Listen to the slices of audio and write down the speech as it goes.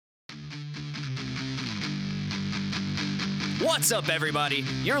What's up, everybody?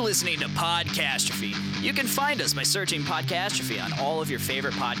 You're listening to Podcastrophe. You can find us by searching Podcastrophe on all of your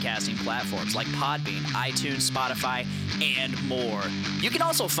favorite podcasting platforms like Podbean, iTunes, Spotify, and more. You can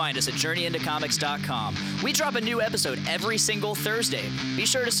also find us at JourneyIntoComics.com. We drop a new episode every single Thursday. Be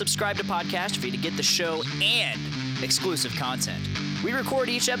sure to subscribe to Podcastrophe to get the show and exclusive content. We record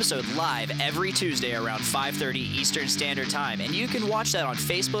each episode live every Tuesday around 5:30 Eastern Standard Time, and you can watch that on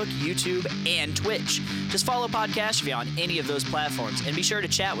Facebook, YouTube, and Twitch. Just follow Podcastrophe on any of those platforms, and be sure to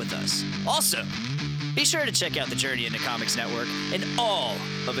chat with us. Also, be sure to check out the Journey into Comics Network and all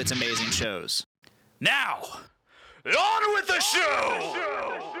of its amazing shows. Now, on with the show!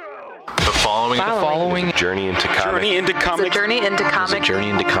 The following Journey into Comics. Journey into Comics. Journey into Comics. Journey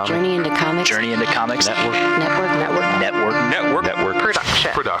into Comics. Journey into Comics. Journey into Comics Network.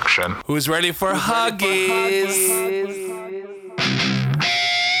 Production. Who's ready for Huggies?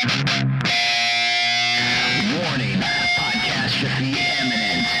 Warning, Podcastrophe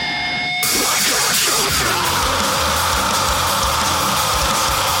imminent.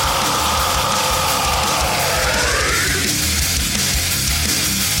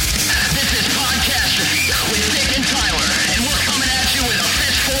 This is Podcastrophe with Nick and Tyler, and we're coming at you with a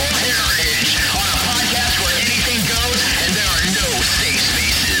fistful of heritage on a podcast where anything goes and there are no safe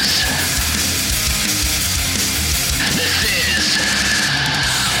spaces. This is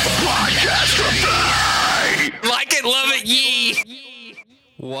Podcastrophe. Like it, love it, yee!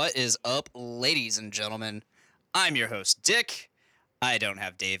 What is up, ladies and gentlemen? I'm your host, Dick. I don't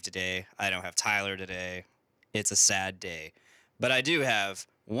have Dave today. I don't have Tyler today. It's a sad day. But I do have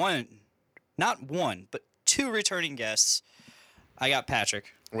not one, but two returning guests. I got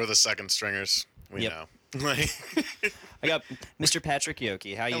Patrick. We're the second stringers. We Yep. know. I got Mr. Patrick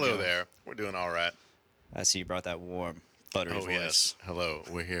Yoki. How you Hello doing? there. We're doing all right. I see you brought that warm, buttery Oh, voice. yes. Hello.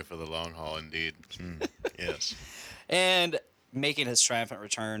 We're here for the long haul, indeed. Yes. And making his triumphant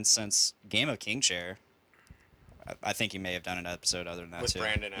return since Game of King Chair. I think you may have done an episode other than that with too.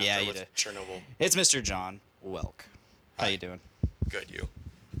 Brandon after yeah, you with did. Chernobyl. It's Mr. John Welk. How you doing? Good, you?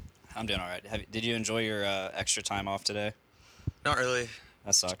 I'm doing all right. Did you enjoy your extra time off today? Not really.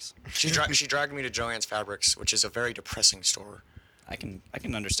 That sucks. She dragged me to Joann's Fabrics, which is a very depressing store. I can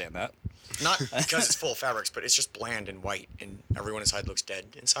understand that. Not because it's full of fabrics, but it's just bland and white, and everyone inside looks dead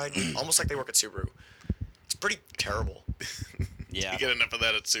inside, almost like they work at Subaru. It's pretty terrible. Yeah. You get enough of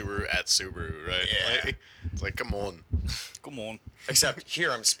that at Subaru, right? Yeah. It's like, come on. Come on. Except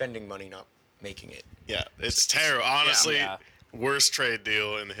here, I'm spending money, not making it. Yeah, it's terrible. Honestly, Yeah. worst trade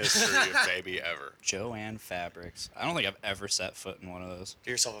deal in the history of baby ever. Joanne Fabrics. I don't think I've ever set foot in one of those.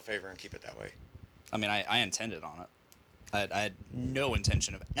 Do yourself a favor and keep it that way. I mean, I intended on it. I had no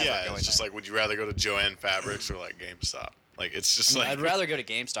intention of ever Yeah, going it's just there. like, would you rather go to Joanne Fabrics or like GameStop? Like, it's just I mean, like. I'd rather go to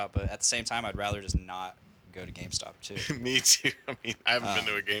GameStop, but at the same time, I'd rather just not go to GameStop too. Me too. I mean, I haven't been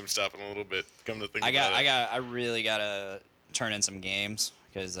to a GameStop in a little bit. Come to think I about it. I really gotta turn in some games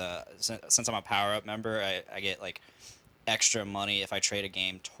because since I'm a Power Up member, I get like extra money if I trade a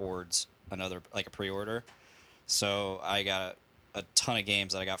game towards another like a pre-order. So I got a ton of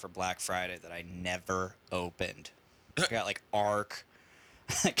games that I got for Black Friday that I never opened. I got like Ark,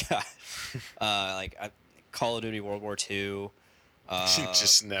 I got Call of Duty World War II.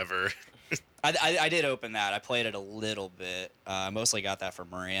 Just never. I did open that. I played it a little bit. I mostly got that for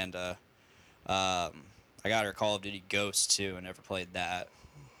Miranda. I got her Call of Duty Ghost too. I never played that.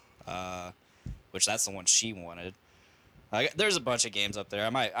 Which that's the one she wanted. There's a bunch of games up there. I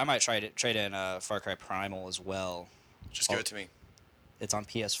might try to trade in Far Cry Primal as well. Just give it to me. It's on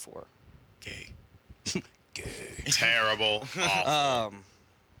PS4. Gay. Terrible. Awful.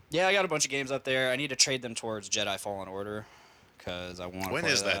 Yeah, I got a bunch of games up there. I need to trade them towards Jedi Fallen Order because I want to. When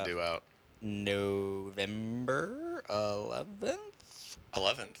is that due out? November 11th.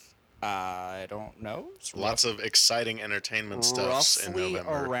 11th. I don't know. It's Lots of exciting entertainment stuffs in roughly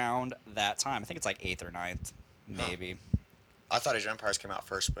November. around that time. I think it's like 8th or 9th, maybe. I thought Age of Empires came out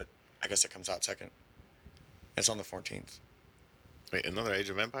first, but I guess it comes out second. It's on the 14th. Wait, another Age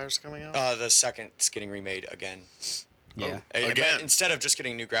of Empires coming out? The second's getting remade again. Yeah. Again. Instead of just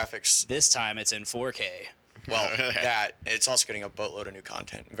getting new graphics, This time it's in 4K. well, it's also getting a boatload of new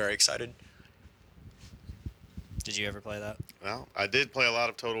content. I'm very excited. Did you ever play that? Well, I did play a lot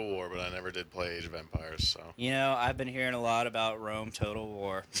of Total War, but I never did play Age of Empires, so. You know, I've been hearing a lot about Rome Total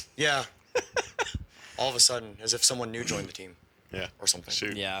War. Yeah. All of a sudden, as if someone new joined the team Yeah. or something.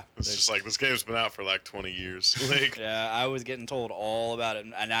 Shoot. Yeah. It's just like, this game's been out for like 20 years. Like, Yeah, I was getting told all about it,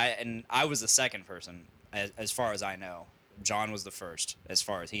 and I was the second person, as far as I know. John was the first, as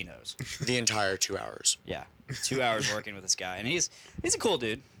far as he knows. The entire 2 hours. Yeah, 2 hours working with this guy, and he's a cool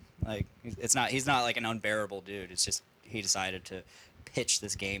dude. Like he's not like an unbearable dude. It's just he decided to pitch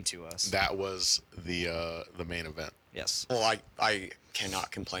this game to us. That was the main event. Yes. Well, I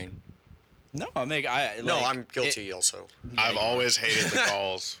cannot complain. No, I mean, I'm guilty also. I've always hated the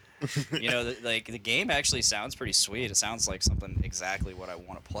calls. The game actually sounds pretty sweet. It sounds like something exactly what I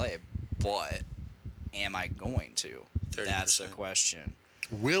want to play, but am I going to? 30%. That's the question.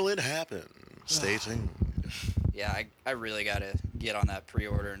 Will it happen? Stay tuned. Yeah, I really got to get on that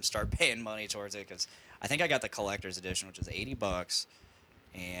pre-order and start paying money towards it because I think I got the collector's edition, which is $80,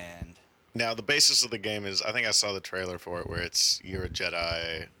 and Now, the basis of the game is, I think I saw the trailer for it, where you're a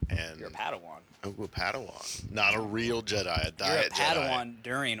Jedi and... you're a Padawan. Oh, a Padawan. Not a real Jedi, a You're a diet Jedi. Padawan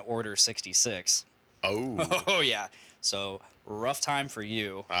during Order 66. Oh. Oh, yeah. So, rough time for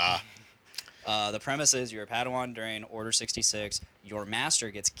you. The premise is you're a Padawan during Order 66. Your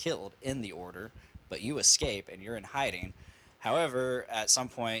master gets killed in the Order, but you escape and you're in hiding. However, at some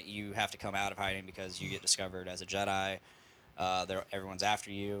point, you have to come out of hiding because you get discovered as a Jedi. Everyone's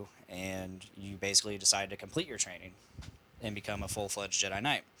after you, and you basically decide to complete your training and become a full-fledged Jedi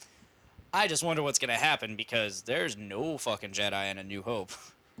Knight. I just wonder what's going to happen because there's no fucking Jedi in A New Hope.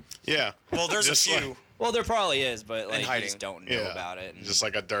 Yeah. Well, there's a Just few. like- Well, there probably is, but like you hiding. just don't know about it. And Just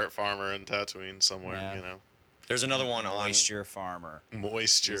like a dirt farmer in Tatooine somewhere, Yeah. you know. There's another one on moisture farmer. He's a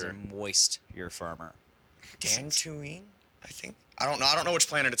Moisture. moisture farmer. Dantooine, I think. I don't know. I don't know which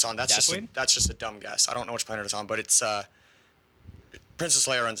planet it's on. That's Tatooine? just a dumb guess. I don't know which planet it's on, but it's Princess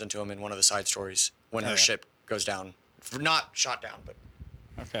Leia runs into him in one of the side stories when her yeah. ship goes down. Not shot down, but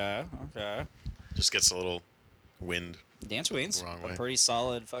Okay. Just gets a little wind. Dantooine's Wrong a way. pretty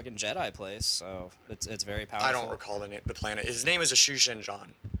solid fucking Jedi place, so it's very powerful. I don't recall the planet. His name is Ashu Shinjan,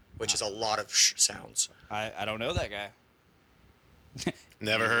 which is a lot of sounds. I don't know that guy.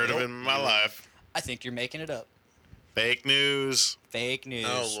 Never heard of it in my life. I think you're making it up. Fake news. Fake news.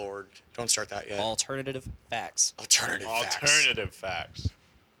 Oh Lord, don't start that yet. Alternative facts. Alternative facts. Alternative facts.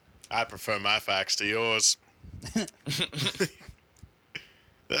 I prefer my facts to yours.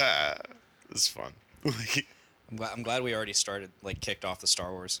 It's fun. I'm glad we already kicked off the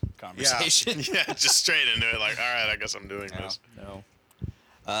Star Wars conversation. Yeah, just straight into it. Like, all right, I guess I'm doing this. No.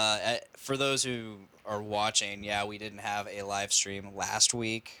 For those who are watching, yeah, we didn't have a live stream last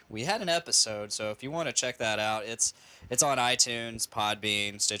week. We had an episode, so if you want to check that out, it's on iTunes,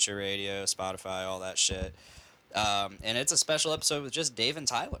 Podbean, Stitcher Radio, Spotify, all that shit. And it's a special episode with just Dave and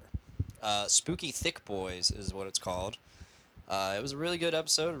Tyler. Spooky Thick Boys is what it's called. It was a really good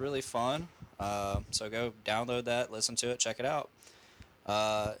episode, really fun. So go download that, listen to it, check it out.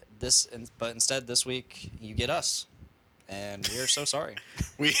 But instead this week you get us, and we are so sorry.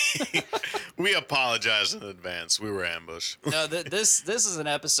 We apologize in advance. We were ambushed. No, this is an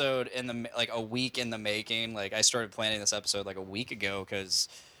episode in a week in the making. Like I started planning this episode like a week ago because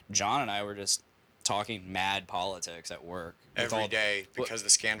John and I were just talking mad politics at work Every day because the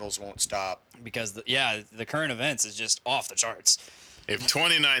scandals won't stop. Because the current events is just off the charts. If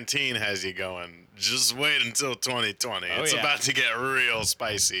 2019 has you going, just wait until 2020. It's yeah. about to get real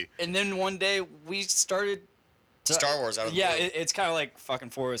spicy. And then one day we started Star Wars out of the yeah, blue. it's kind of like fucking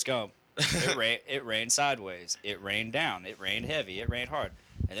Forrest Gump. It rained sideways. It rained down. It rained heavy. It rained hard.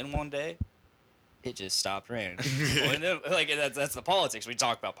 And then one day, it just stopped raining. And then, that's the politics. We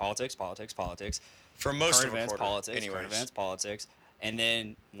talk about politics. For most Current of a events, quarter. politics. Anyways. Current events, politics. And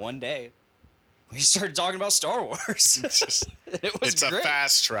then one day, we started talking about Star Wars. It was It's great. a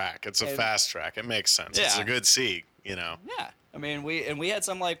fast track. It's a fast track. It makes sense. It's Yeah. a good seed, you know. Yeah, I mean, we had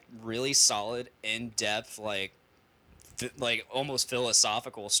some really solid, in depth, almost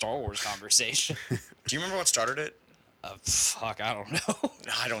philosophical Star Wars conversation. Do you remember what started it? Fuck, I don't know.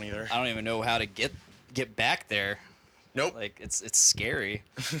 I don't either. I don't even know how to get back there. Nope. It's scary.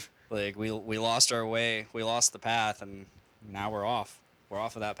 We lost our way. We lost the path, and now we're off. We're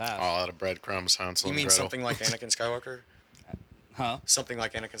off of that path. All out of breadcrumbs, Hansel You and mean Gretel. something like Anakin Skywalker? Huh? Something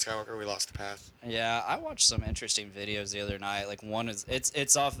like Anakin Skywalker, we lost the path. Yeah, I watched some interesting videos the other night. Like one is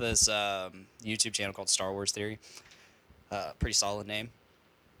it's off this YouTube channel called Star Wars Theory. Pretty solid name.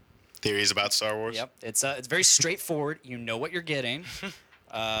 Theories about Star Wars? Yep. It's very straightforward. You know what you're getting.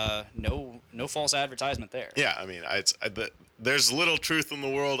 No false advertisement there. Yeah, I mean, there's little truth in the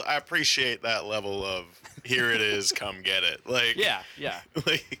world. I appreciate that level of here it is, come get it. Yeah.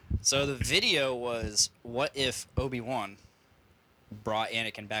 Like, So the video was, what if Obi-Wan brought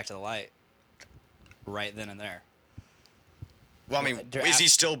Anakin back to the light right then and there? Well, I mean, They're is he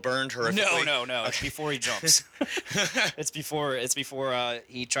still burned horrifically? No. It's before he jumps. It's before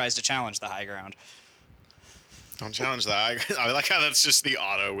he tries to challenge the high ground. Don't challenge that. I like how that's just the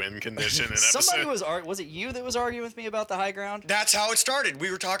auto win condition in Somebody episode. was it you that was arguing with me about the high ground? That's how it started.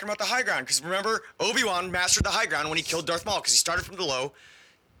 We were talking about the high ground because remember Obi-Wan mastered the high ground when he killed Darth Maul because he started from the low,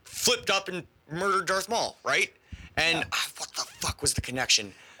 flipped up and murdered Darth Maul, right? And what the fuck was the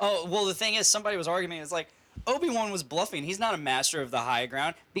connection? Oh, well, the thing is, somebody was arguing. It's like, Obi-Wan was bluffing. He's not a master of the high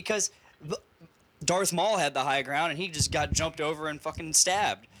ground because Darth Maul had the high ground and he just got jumped over and fucking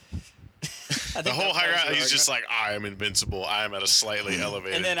stabbed. The whole high ground, he's just like, I am invincible. I am at a slightly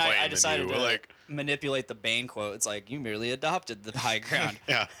elevated And then plane I than decided you. to Like, manipulate the Bane quote. It's like, you merely adopted the high ground.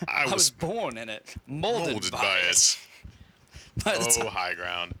 yeah, I I was was born in it, molded by it. By the, Oh, ti- high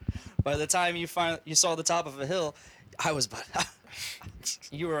ground. by the time you saw the top of a hill, I was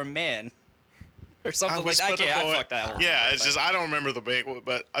you were a man. Or something like that. I fucked that whole Yeah, thing, it's but- just, I don't remember the banquet,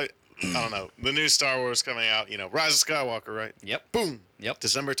 but I don't know. The new Star Wars coming out, Rise of Skywalker, right? Yep. Boom. Yep.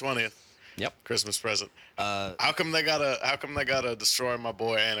 December 20th. Yep. Christmas present. How come they gotta destroy my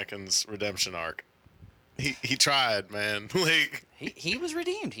boy Anakin's redemption arc? He tried, man. Like, He was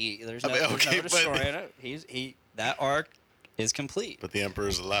redeemed. There's I no, mean, there's okay, no but- destroying it. That arc is complete. but the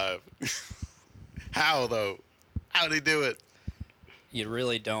Emperor's alive. How though? How'd he do it? You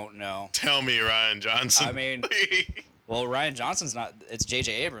really don't know. Tell me, Ryan Johnson. I mean, well, Ryan Johnson's not. It's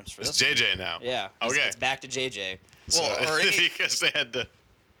J.J. Abrams for it's this. JJ now. Yeah. Okay. It's back to J.J. Well, are any, because they had to.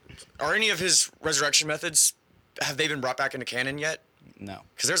 are any of his resurrection methods, have they been brought back into canon yet? No.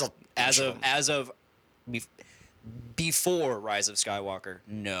 Because there's a bunch of them. As of before Rise of Skywalker,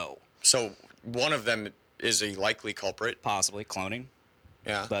 no. So one of them is a likely culprit. Possibly cloning,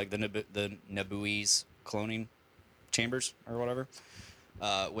 Yeah. like the Naboo's cloning chambers or whatever,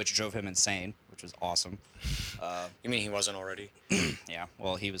 which drove him insane, which was awesome. You mean he wasn't already? Yeah.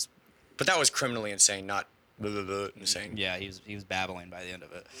 Well, he was. But that was criminally insane, not insane. Yeah, he was babbling by the end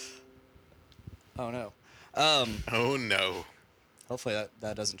of it. Oh no. Oh no. Hopefully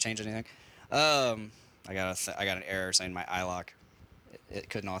that doesn't change anything. I got an error saying my iLock it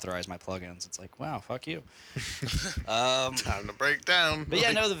couldn't authorize my plugins. It's like, wow, fuck you. Time to break down. But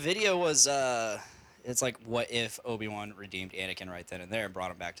yeah, no, the video was it's like, what if Obi-Wan redeemed Anakin right then and there and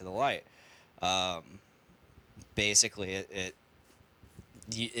brought him back to the light? Basically,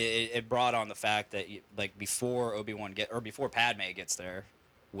 it brought on the fact that like before before Padme gets there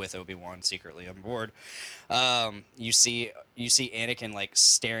with Obi-Wan secretly on board, you see Anakin like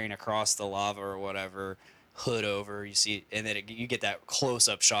staring across the lava or whatever, hood over. You see, and then you get that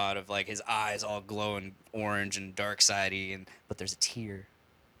close-up shot of like his eyes all glowing orange and dark-sidey, but there's a tear.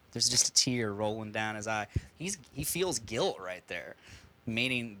 There's just a tear rolling down his eye. He feels guilt right there,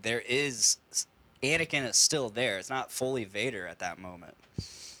 meaning Anakin is still there. It's not fully Vader at that moment,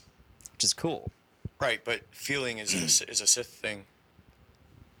 which is cool. Right, but feeling is a Sith thing.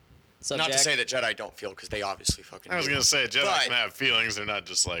 So Not Jack, to say that Jedi don't feel, because they obviously fucking I was do. gonna say Jedi But can have feelings. They're not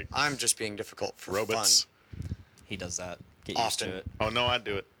just like I'm just being difficult for robots. he does that. Get used Often. to it. Oh no, I'd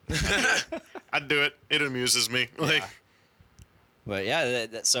do it. I'd do it. It amuses me. Like, But yeah,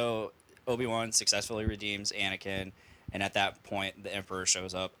 so Obi-Wan successfully redeems Anakin, and at that point, the Emperor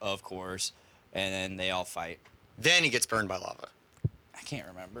shows up, of course, and then they all fight. Then he gets burned by lava. I can't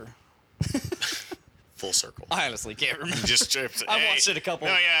remember. Full circle. I honestly can't remember. just trips. I watched it a couple-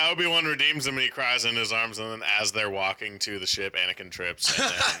 No, yeah, Obi-Wan redeems him and he cries in his arms, and then as they're walking to the ship, Anakin trips, and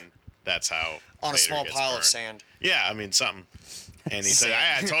then that's how On a Vader small gets pile of burned. sand. Yeah, I mean something. And he said,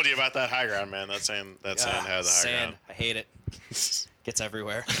 I told you about that high ground, man. That sand has the high Sand. ground. I hate it. Gets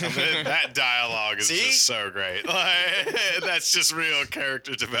everywhere. That dialogue is See? just so great. Like, that's just real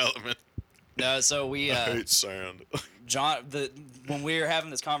character development. No, so we I hate sand. John, when we were having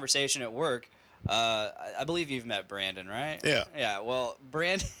this conversation at work, I believe you've met Brandon, right? Yeah. Yeah. Well,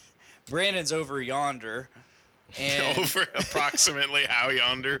 Brandon's over yonder, and Over approximately how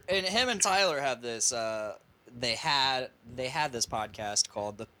yonder. and him and Tyler have this. They had this podcast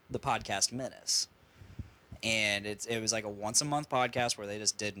called the Podcast Menace, and it was like a once a month podcast where they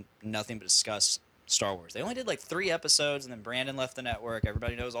just did nothing but discuss Star Wars. They only did like 3 episodes, and then Brandon left the network.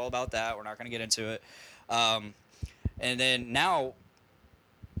 Everybody knows all about that. We're not going to get into it. And then now,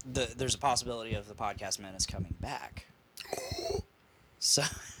 there's a possibility of the Podcast Menace coming back. So,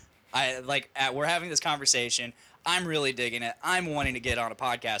 we're having this conversation. I'm really digging it. I'm wanting to get on a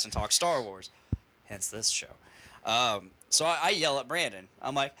podcast and talk Star Wars. Hence this show. So I yell at Brandon.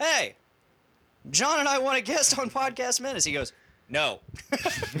 I'm like, hey, John and I want a guest on Podcast Menace. He goes, no.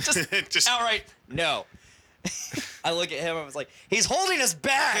 Just Outright, no. I look at him. I was like, he's holding us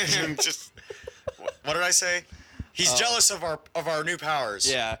back. just What did I say? He's jealous of our new powers.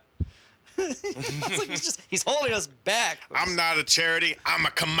 Yeah. It's like, he's holding us back. I'm not a charity. I'm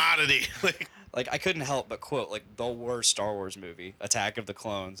a commodity. Like, Like, I couldn't help but quote, like, the worst Star Wars movie, Attack of the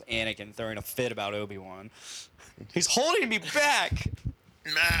Clones, Anakin throwing a fit about Obi-Wan. He's holding me back!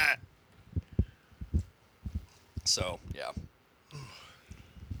 Nah. So, yeah.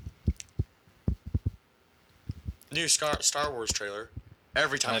 New Star Wars trailer.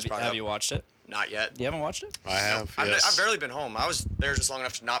 Every time it's brought Have up. you watched it? Not yet. You haven't watched it? I have. I've Yes. barely been home. I was there just long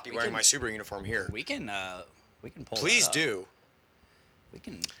enough to not be wearing can- my Subaru uniform here. We can pull Please that up. do. We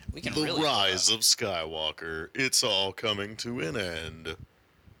can The really pull rise that up. of Skywalker. It's all coming to an end.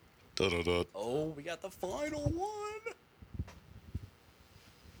 Da-da-da. Oh, we got the final one.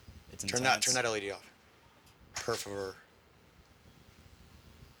 It's Turn intense. that LED off. Per favor.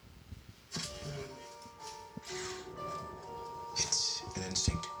 It's an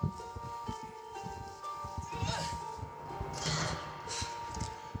instinct.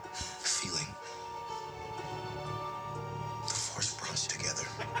 Feeling. The force brought us together.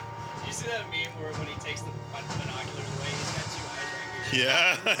 You see that meme where when he takes the binoculars away, he's got 2 eyes right here?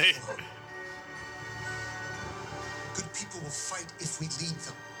 Yeah. Good people will fight if we lead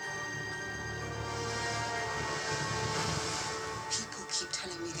them. People keep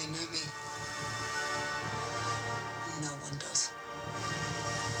telling me they know me. No one does.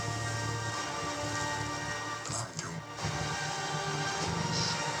 But I do.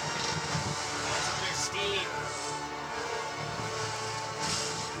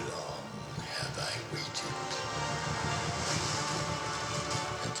 Long have I waited.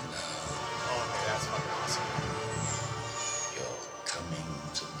 And now Oh, okay, that's fucking awesome. you're coming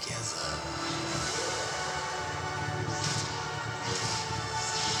together.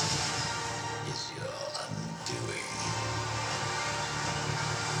 Is your undoing.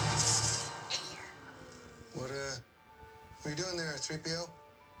 What are you doing there, 3PO?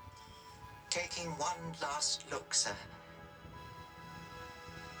 Taking one last look, sir.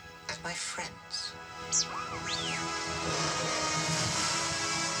 At my friends.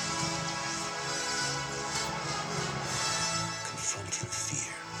 Confronting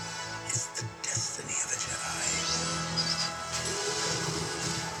fear is the destiny of a Jedi.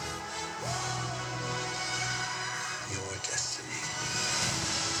 Your destiny.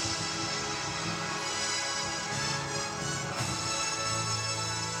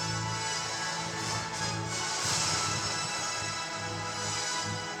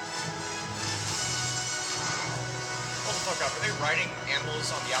 Hold the fuck up. Are they riding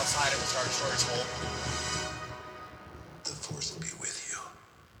animals on the outside of the Star Destroyer's hull? The Force will be with you.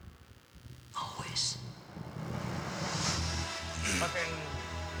 Always. Fucking.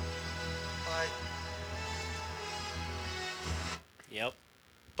 Yep.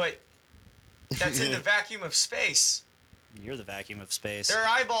 But that's in the vacuum of space. You're the vacuum of space. Their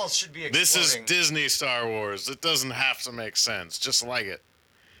eyeballs should be This exploding. is Disney Star Wars. It doesn't have to make sense. Just like it.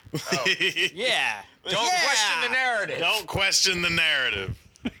 Oh. Yeah. Don't question the narrative. Don't question the narrative.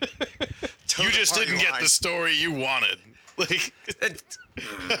 Toe You the just party didn't get line. the story you wanted. Like,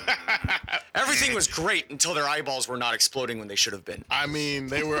 Everything was great until their eyeballs were not exploding when they should have been. I mean,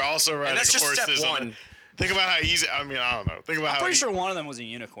 they were also riding that's just step horses. one. Think about how easy. I mean, I don't know. Think about I'm how. pretty sure one of them was a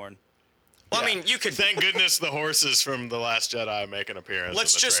unicorn. Well, I mean, you could. Thank goodness the horses from The Last Jedi make an appearance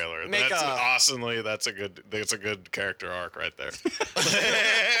Let's in the just trailer. make That's a- awesomely. That's a good character arc right there.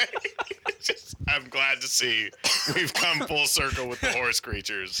 I'm glad to see we've come full circle with the horse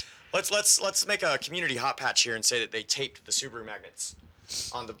creatures. Let's make a community hot patch here and say that they taped the Subaru magnets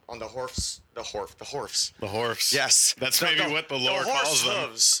on the horse. The horse. Yes, That's maybe what the lore horse calls them.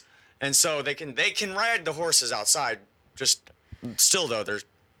 hooves. And so they can ride the horses outside. Just still though, there's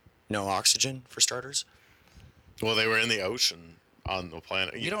no oxygen for starters. Well, they were in the ocean on the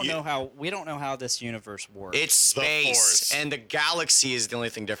planet. We don't know how this universe works. It's The space, Force. and the galaxy is the only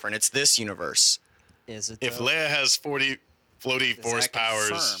thing different. It's this universe. Is it? If though? Leia has 40 floaty that force powers,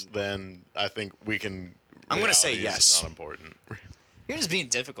 confirmed? then I think we can. I'm gonna say reality is yes. Not important. You're just being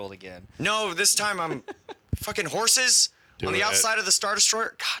difficult again. No, this time I'm fucking horses Do on the it. outside of the Star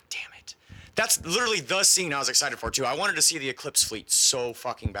Destroyer. God damn it. That's literally the scene I was excited for too. I wanted to see the Eclipse fleet so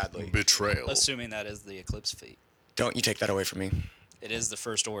fucking badly. Betrayal. Assuming that is the Eclipse fleet. Don't you take that away from me. It is the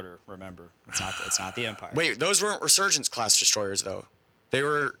First Order. Remember, it's not the Empire. Wait, those weren't Resurgence class destroyers though. They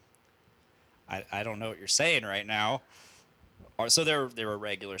were. I don't know what you're saying right now. So they were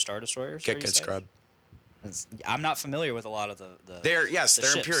regular Star Destroyers. Get are you good saying? scrub. I'm not familiar with a lot of the They're the they're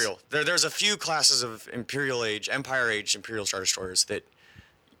ships. Imperial. There's a few classes of Imperial Age, Empire Age Imperial Star Destroyers that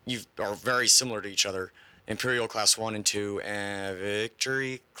are very similar to each other. Imperial Class 1 and 2 and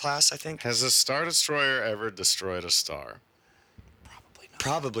Victory Class, I think. Has a Star Destroyer ever destroyed a star?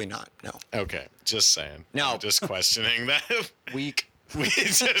 Probably not. No. Okay, just saying. No. I'm just questioning that. Weak. We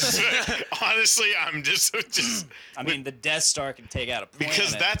just honestly, I'm just I mean, the Death Star can take out a planet.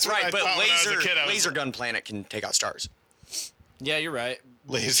 because that's what I Right, but thought when I was a kid. I was laser gun planet can take out stars. Yeah, you're right.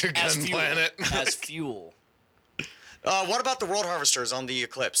 laser As gun fuel. planet. As fuel. What about the World Harvesters on the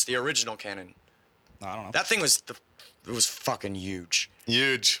Eclipse, the original canon? I don't know. That thing was it was fucking huge.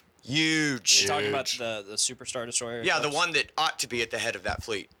 Huge. Huge. You're talking about huge. the Superstar Destroyer? Yeah, the Eclipse? one that ought to be at the head of that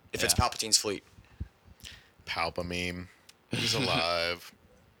fleet, if it's Yeah. Palpatine's fleet. Palpameme. He's alive.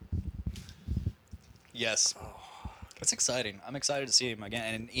 Yes. That's exciting. I'm excited to see him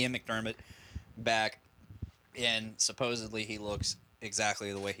again. And Ian McDermott back, and supposedly he looks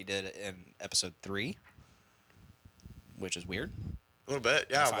exactly the way he did in episode 3, which is weird. A little bit,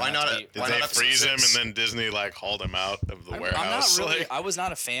 yeah. Find Why out not? to be- Did Why they not episode freeze him 6? and then Disney like hauled him out of the I'm warehouse? not really. Like, I was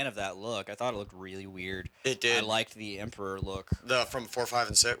not a fan of that look. I thought it looked really weird. It did. I liked the Emperor look. From 4, 5,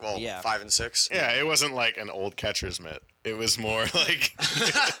 and 6? Well, Yeah. 5 and 6. yeah, it wasn't like an old catcher's mitt. It was more like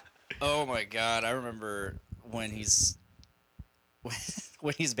Oh my god! I remember when he's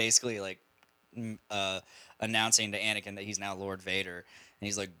when he's basically like announcing to Anakin that he's now Lord Vader, and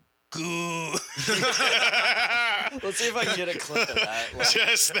he's like, "Goo." Let's see if I can get a clip of that. Like,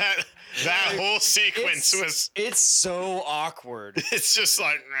 just that whole sequence was. it's so awkward. It's just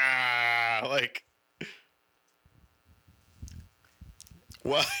like nah, like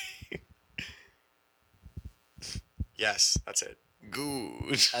why? Yes, that's it.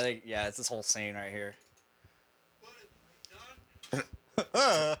 Good. I think it's this whole scene right here.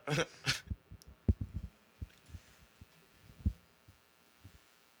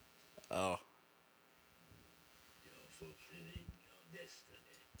 Oh.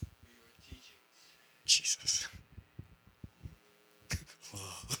 Jesus.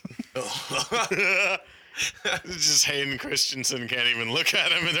 Just Hayden Christensen can't even look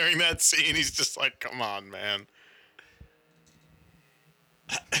at him during that scene. He's just like, come on, man.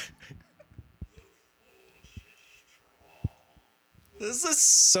 This is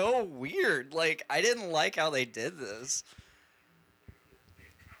so weird. Like, I didn't like how they did this.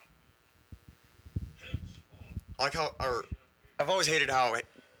 I like how, I've always hated how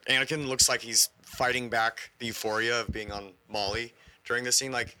Anakin looks like he's fighting back the euphoria of being on Molly during this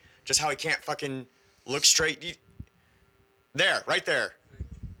scene. Like, just how he can't fucking look straight. There, right there.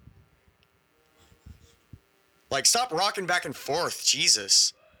 Like, stop rocking back and forth.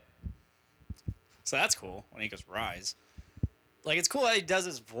 Jesus. So that's cool when he goes rise. Like, it's cool how he does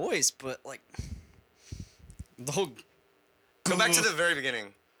his voice, but like the whole Go back to the very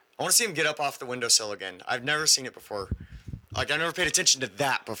beginning. I want to see him get up off the windowsill again. I've never seen it before. Like, I never paid attention to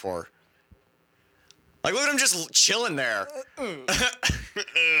that before. Like, look at him just chilling there.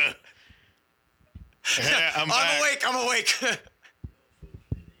 Yeah, I'm back. I'm awake.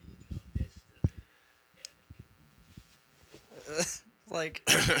 like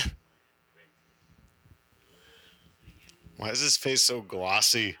Why is his face so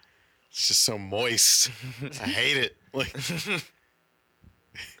glossy? It's just so moist. I hate it. Like,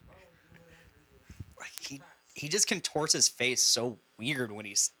 he just contorts his face so weird when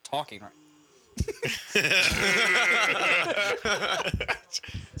he's talking.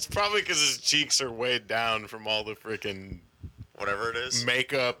 it's probably because his cheeks are weighed down from all the freaking Whatever it is.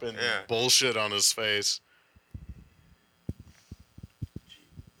 makeup and Yeah. bullshit on his face.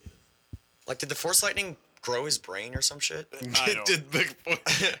 Like, did the Force Lightning grow his brain or some shit?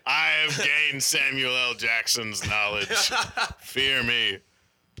 I have gained Samuel L. Jackson's knowledge. Fear me.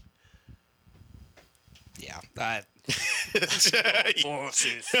 Yeah. I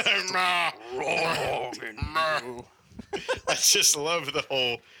just love the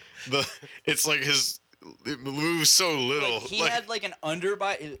whole it's like it moves so little. Like, he had like an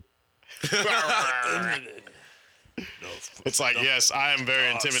underbite. It's like, yes, I am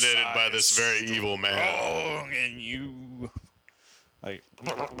very intimidated by this very evil man. And you like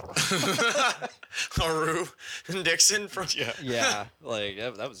Haru Dixon from yeah, like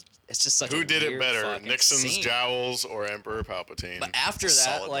that was. It's just such. Who a did it weird better, fucking Nixon's scene. jowls or Emperor Palpatine? But after that,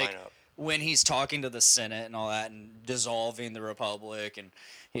 Solid like lineup. when he's talking to the Senate and all that, and dissolving the Republic, and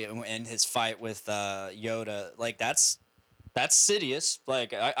his fight with Yoda, like that's Sidious.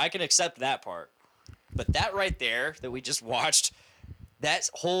 Like I can accept that part, but that right there that we just watched, that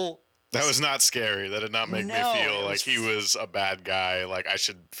was not scary. That did not make me No, feel it like was he was a bad guy. Like I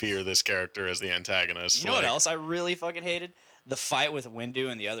should fear this character as the antagonist. You know what Like, else I really fucking hated? The fight with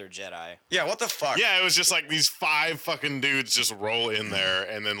Windu and the other Jedi. Yeah, what the fuck? Yeah, it was just like these 5 fucking dudes just roll in there,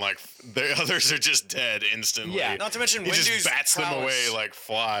 and then like the others are just dead instantly. Yeah. Not to mention he Windu's just bats them prowess. away like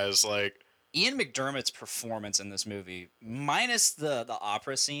flies. Like Ian McDermott's performance in this movie, minus the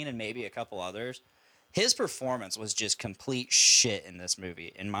opera scene and maybe a couple others, his performance was just complete shit in this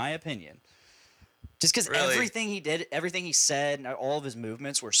movie, in my opinion. Just because Really? everything he did, everything he said, and all of his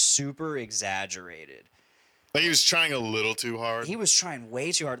movements were super exaggerated. Like he was trying a little too hard. He was trying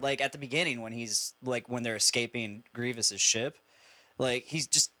way too hard. Like at the beginning when he's like when they're escaping Grievous's ship, like he's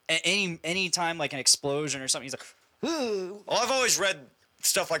just any time like an explosion or something, he's like, Well, I've always read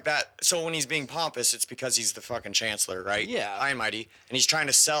stuff like that. So when he's being pompous, it's because he's the fucking chancellor, right? Yeah. High and mighty, and he's trying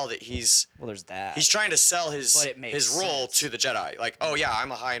to sell that he's well, there's that. he's trying to sell his But it makes role sense. to the Jedi. Like, oh yeah,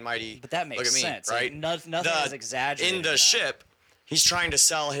 I'm a high and mighty. But that makes look at me, sense. right? Like, nothing is exaggerated In the in that. ship, he's trying to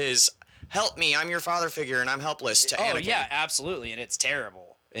sell his help me. I'm your father figure, and I'm helpless to Oh Anakin. yeah, absolutely, and it's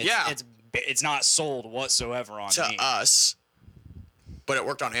terrible. Yeah. It's not sold whatsoever on To me. us, but it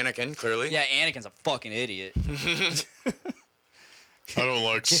worked on Anakin clearly. Yeah, Anakin's a fucking idiot. I don't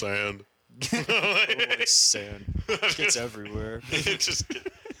like sand. Sand gets everywhere. It just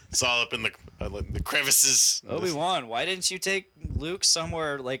it's all up in the crevices. Obi-Wan, why didn't you take Luke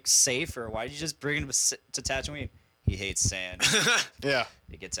somewhere like safer? Why did you just bring him to Tatooine? He hates sand. Yeah.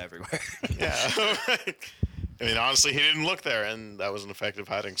 It gets everywhere. Yeah. I mean, honestly, he didn't look there, and that was an effective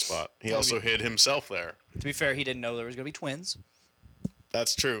hiding spot. He also hid himself there. To be fair, he didn't know there was gonna be twins.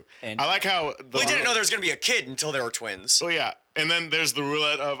 That's true. And- I like how We didn't know there was gonna be a kid until they were twins. So yeah, and then there's the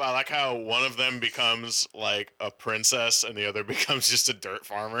roulette of I like how one of them becomes like a princess and the other becomes just a dirt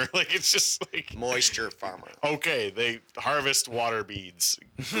farmer. Like it's just like Moisture farmer. okay, they harvest water beads.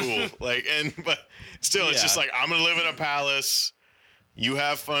 Cool. Like but still, it's just Yeah. like I'm gonna live in a palace. You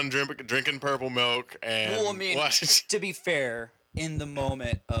have fun drinking purple milk and Well, I mean, what? to be fair, in the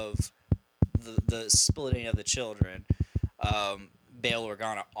moment of the splitting of the children, Bail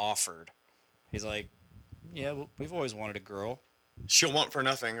Organa offered. He's like, yeah, we've always wanted a girl. She'll want for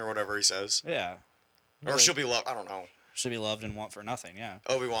nothing, or whatever he says. Yeah. Or she'll be loved. I don't know. Should be loved and want for nothing, yeah.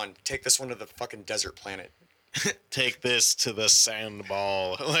 Obi-Wan, take this one to the fucking desert planet. Take this to the sand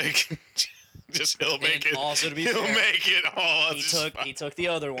ball. Like just he'll make And it. also to be he'll fair, make it all. He took the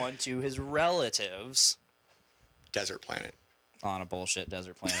other one to his relatives Desert planet. on a bullshit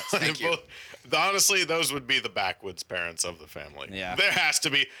desert planet. Thank you. Honestly, those would be the backwoods parents of the family. Yeah. There has to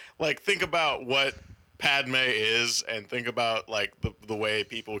be like think about what Padme is and think about like the way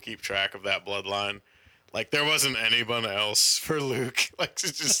people keep track of that bloodline. Like there wasn't anyone else for Luke. Like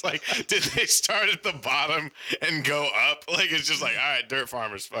it's just like did they start at the bottom and go up? Like it's just like all right, dirt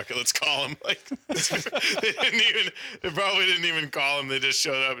farmers, fuck it, let's call them. Like they probably didn't even call him. They just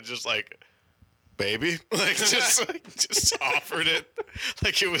showed up and just like baby, like just offered it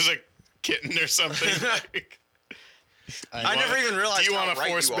like it was a kitten or something. Like, I never even realized. do you how want a right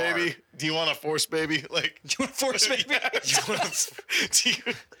force you baby? Do you want a force baby? Like, You want to force baby?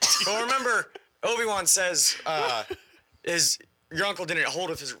 Well, remember, Obi-Wan says, "Is your uncle didn't hold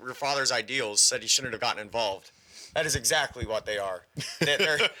with your father's ideals? Said he shouldn't have gotten involved." That is exactly what they are.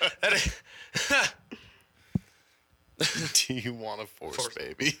 do you want a force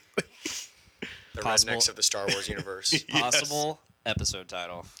baby? The Possible. rednecks of the Star Wars universe. Yes. Possible episode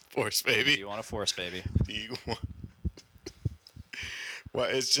title. Force Do baby. you want a force baby? Do you want? Well,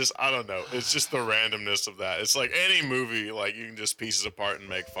 it's just I don't know. It's just the randomness of that. It's like any movie, like you can just piece it apart and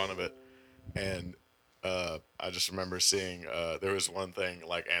make fun of it. And I just remember seeing there was one thing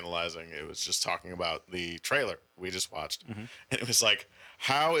like analyzing. It was just talking about the trailer we just watched, and it was like,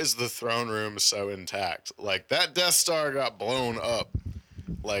 how is the throne room so intact? Like that Death Star got blown up.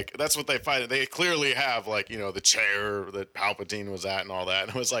 Like that's what they fight. They clearly have like the chair that Palpatine was at and all that. And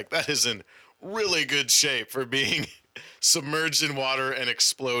it was like that is in really good shape for being submerged in water and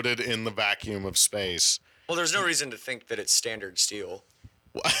exploded in the vacuum of space. Well, there's no reason to think that it's standard steel.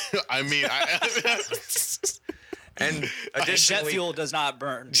 I mean, And Jet additionally, fuel does not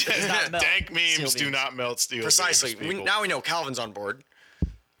burn. Does not melt dank memes steel do beams. not melt steel. precisely. beams, people. Now we know Calvin's on board.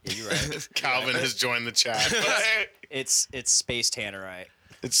 Yeah, you're right. Calvin has joined the chat. It's space tannerite.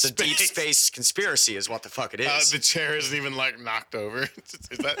 It's The deep space conspiracy is what the fuck it is. The chair isn't even like knocked over.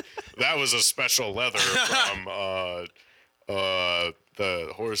 Is that was a special leather from the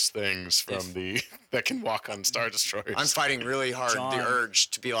horse things from that can walk on Star Destroyers. I'm fighting really hard John. the urge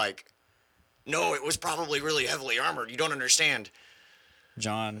to be like, no, it was probably really heavily armored. You don't understand.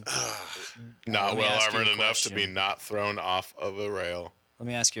 John, not let me well ask you armored a enough to question. be not thrown off of a rail. let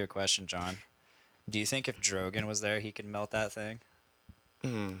me ask you a question, John. Do you think if Drogon was there, he could melt that thing?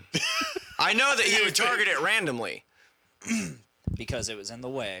 I know that he would target it randomly. Because it was in the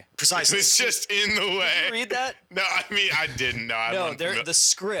way. Precisely. It's just in the way. Read that? No, I mean I didn't know. I No, wasn't familiar- the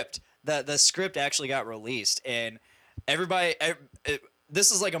script. The script actually got released, and everybody.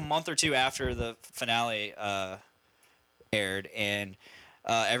 This is like a month or two after the finale aired, and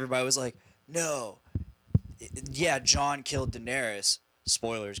everybody was like, "No, yeah, Jon killed Daenerys.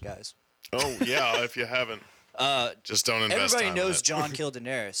 Spoilers, guys. Oh yeah, if you haven't, just don't invest. Everybody time in knows it. Jon killed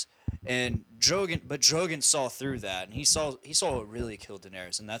Daenerys, and Drogon saw through that, and he saw what really killed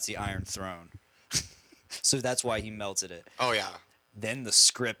Daenerys, and that's the Iron Throne. So that's why he melted it. Oh yeah. Then the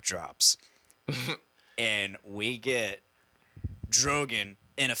script drops, and we get Drogon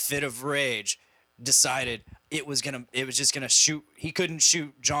in a fit of rage decided it was just gonna shoot. He couldn't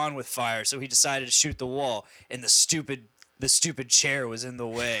shoot Jon with fire, so he decided to shoot the wall, and the stupid chair was in the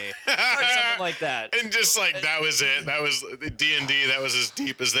way, or something like that. And just like that was it. That was D&D. That was as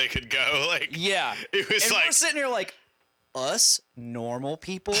deep as they could go. Like Yeah, it was and like we're sitting here like us normal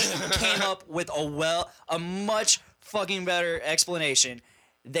people came up with a much fucking better explanation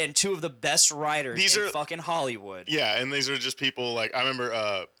than two of the best writers in fucking Hollywood. Yeah, and these are just people like I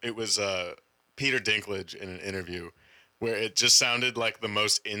remember. It was Peter Dinklage in an interview where it just sounded like the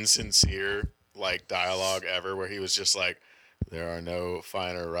most insincere like dialogue ever, where he was just like, "There are no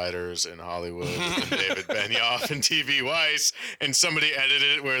finer writers in Hollywood than David Benioff and T.V. Weiss," and somebody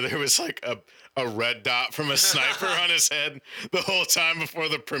edited it where there was like a red dot from a sniper on his head the whole time before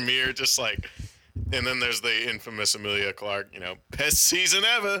the premiere, just like. And then there's the infamous Emilia Clarke, best season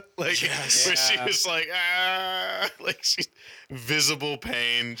ever. Like, where she was like, like she's visible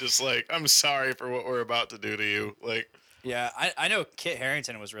pain, just like, I'm sorry for what we're about to do to you. Like, yeah, I know Kit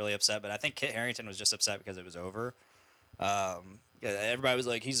Harington was really upset, but I think Kit Harington was just upset because it was over. Yeah, everybody was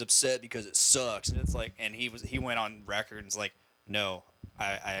like, he's upset because it sucks, and it's like, and he went on record and was like, no,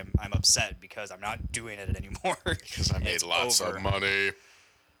 I'm upset because I'm not doing it anymore because I made lots of money.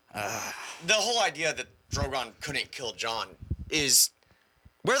 The whole idea that Drogon couldn't kill Jon is,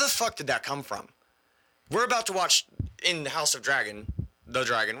 where the fuck did that come from? We're about to watch in House of Dragon,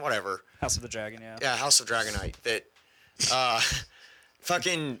 whatever. House of the Dragon, yeah. Yeah, House of Dragonite. That,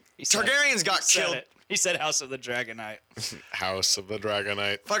 fucking Targaryens got killed. He said House of the Dragonite. House of the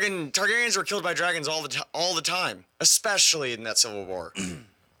Dragonite. Fucking Targaryens were killed by dragons all the time, especially in that Civil War.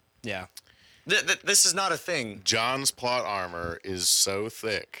 Yeah. This is not a thing. Jon's plot armor is so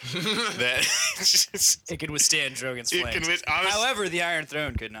thick that it could withstand Drogon's flames. However, the Iron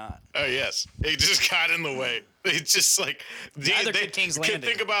Throne could not. Oh yes, it just got in the way. It's just like neither could King's Landing.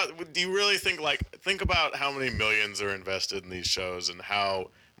 Think about. Do you really think about how many millions are invested in these shows and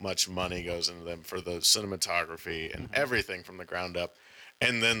how much money goes into them for the cinematography and everything from the ground up,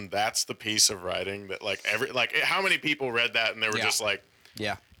 and then that's the piece of writing that how many people read that and they were just like,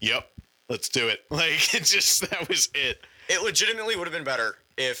 yeah, yep. Let's do it. Like, that was it. It legitimately would have been better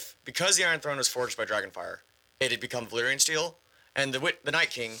if, because the Iron Throne was forged by Dragonfire, it had become Valyrian steel, and the Night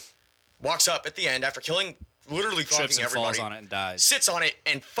King walks up at the end after literally trips and everybody, falls on it and dies. Sits on it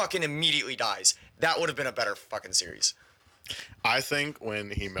and fucking immediately dies. That would have been a better fucking series. I think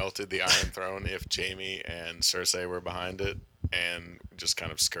when he melted the Iron Throne, if Jaime and Cersei were behind it and just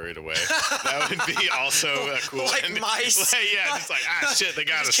kind of scurried away, that would be also a cool ending. Mice. Yeah, just like, shit, they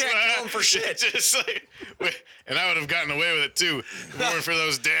got us. Can't kill them for shit. Just like, and I would have gotten away with it too, if it weren't for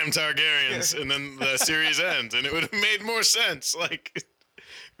those damn Targaryens. And then the series ends, and it would have made more sense. Like,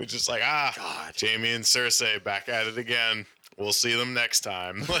 we're just like, God. Jaime and Cersei back at it again. We'll see them next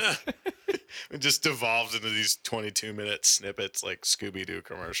time. It just devolves into these 22-minute snippets like Scooby-Doo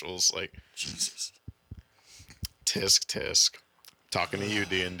commercials. Like, Jesus. Tisk. Talking to you,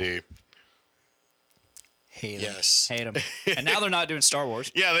 D&D. Hate them. Yes. Hate them. And now they're not doing Star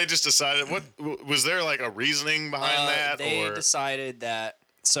Wars. Yeah, they just decided. What was there like a reasoning behind that? They decided that.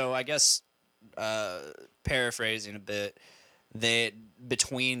 So I guess, paraphrasing a bit, they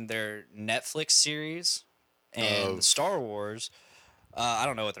between their Netflix series and Star Wars, I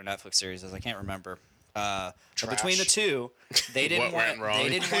don't know what their Netflix series is. I can't remember. But between the two, they didn't want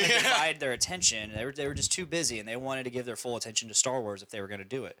to divide their attention. They were just too busy, and they wanted to give their full attention to Star Wars if they were going to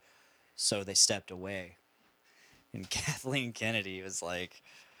do it. So they stepped away. And Kathleen Kennedy was like,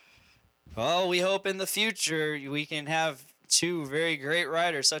 "Well, we hope in the future we can have two very great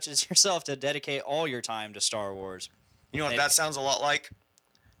writers such as yourself to dedicate all your time to Star Wars." You know what that sounds a lot like?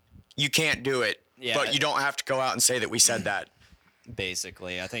 You can't do it, but you don't have to go out and say that we said that.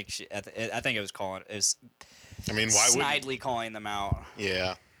 Basically, I think it was calling. It was. I mean, why would snidely calling them out?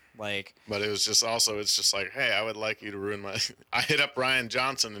 Yeah. Like, but it was just also, it's just like, hey, I would like you to ruin my. I hit up Rian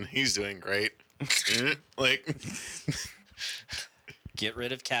Johnson and he's doing great. Like, get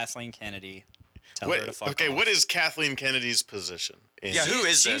rid of Kathleen Kennedy. Tell her to fuck off. What is Kathleen Kennedy's position? Who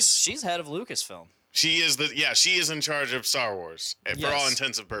is this? She's head of Lucasfilm. She is in charge of Star Wars for all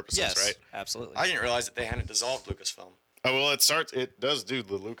intents and purposes, right? Absolutely. I didn't realize that they hadn't dissolved Lucasfilm. Oh well, it does do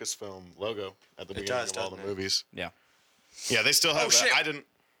the Lucasfilm logo at the beginning of all the movies. Yeah. Yeah, they still have that. Shit. I didn't.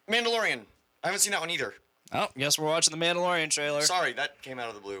 Mandalorian. I haven't seen that one either. Oh, guess we're watching the Mandalorian trailer. Sorry, that came out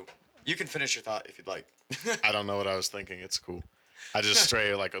of the blue. You can finish your thought if you'd like. I don't know what I was thinking. It's cool. I just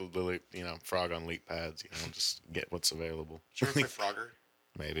stray like a little, frog on leap pads. Just get what's available. Did you ever play Frogger?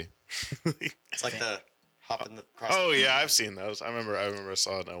 Maybe. It's like the hop in the cross. Oh yeah, I've seen those. I remember I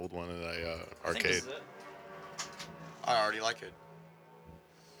saw an old one in a arcade. I already like it.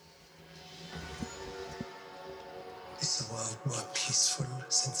 Is the world more peaceful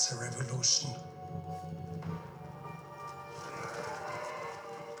since the revolution?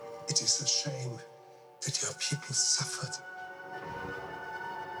 It is a shame that your people suffered.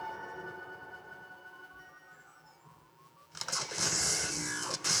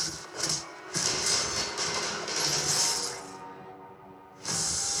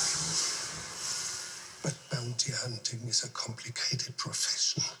 But bounty hunting is a complicated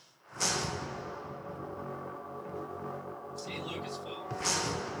profession. See Lucasfilm.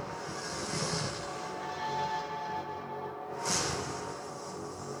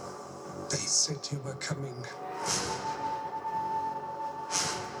 They said you were coming.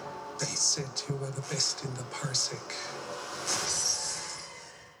 They said you were the best in the parsec.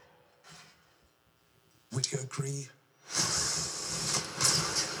 Would you agree?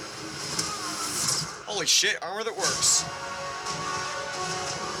 Holy shit, armor that works.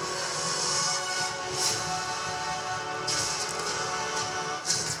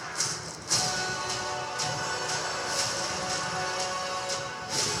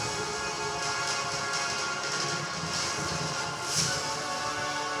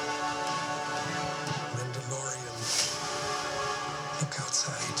 Mandalorian, look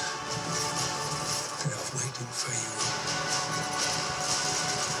outside. They are waiting for you.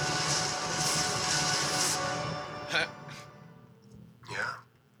 Yeah?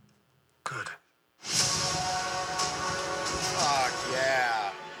 Good. Fuck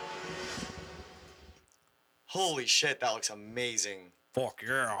yeah. Holy shit, that looks amazing. Fuck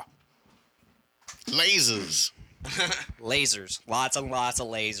yeah. Lasers. Lasers. Lots and lots of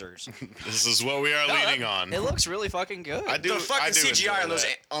lasers. This is what we are leaning on. It looks really fucking good. I do. The fucking I do CGI enjoy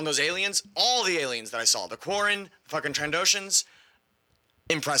on those that. aliens, all the aliens that I saw, the Quarren, fucking Trandoshans,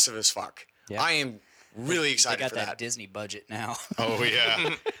 impressive as fuck. Yeah. I am really They excited got for that that. Disney budget now. Oh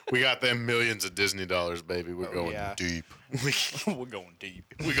yeah, we got them millions of Disney dollars, baby. We're going yeah. deep. We're going deep.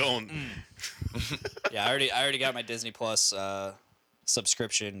 We're going. Yeah, I already got my Disney Plus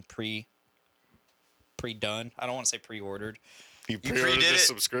subscription pre-done. I don't want to say pre-ordered. You pre-ordered pre-did the it?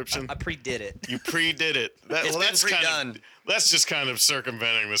 subscription. I pre-did it. You pre-did it. It's been that's pre-done. kind of, that's just kind of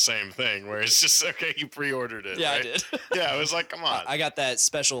circumventing the same thing, where it's just okay. You pre-ordered it. Yeah, I right? did. Yeah, I was like, come on. I got that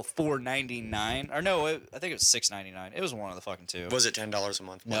special $4.99, or no, I think it was $6.99. It was one of the fucking two. Was it $10 a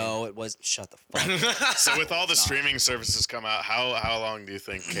month? No, it was. Shut the fuck up. So with all the streaming services come out, how long do you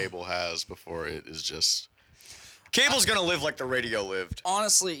think cable has before it is just? Cable's gonna live like the radio lived.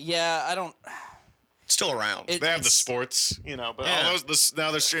 Honestly, yeah, I don't. It's still around. They have the It's- sports, but Yeah. all those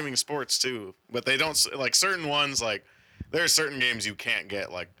now they're streaming sports too. But they don't like certain ones. Like there are certain games you can't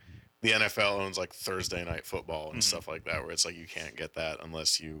get. Like the NFL owns like Thursday Night Football and stuff like that, where it's like you can't get that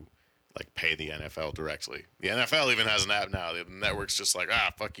unless you like pay the NFL directly. The NFL even has an app now. The network's just like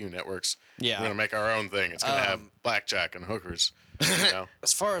fuck you networks. Yeah. We're gonna make our own thing. It's gonna have blackjack and hookers. You know?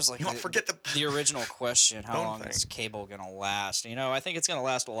 As far as like You don't forget the original question, how Phone long thing. is cable gonna last? I think it's gonna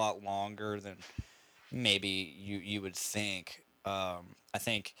last a lot longer than maybe you would think. I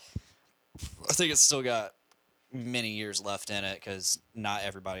think it's still got many years left in it because not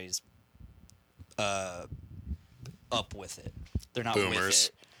everybody's up with it. They're not Boomers.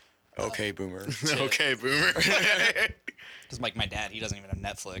 with it. Okay, boomer. Okay, boomer. Because like my dad, he doesn't even have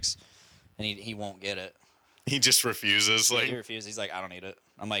Netflix, and he won't get it. He just refuses. He Like refuses. He's like, I don't need it.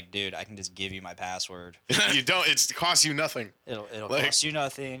 I'm like, dude, I can just give you my password. you don't. It costs you nothing. It'll Like- cost you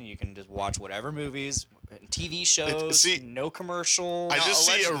nothing. You can just watch whatever movies, TV shows, see, no commercial. I just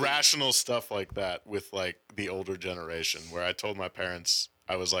see allegedly. irrational stuff like that with like the older generation where I told my parents,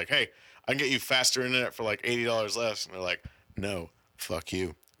 I was like, hey, I can get you faster internet for like $80 less. And they're like, no, fuck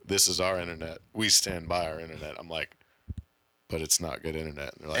you. This is our internet. We stand by our internet. I'm like, but it's not good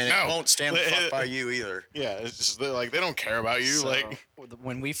internet. And they're like, And no. it won't stand the fuck by you either. Yeah, it's just they're like, they don't care about you. So, like,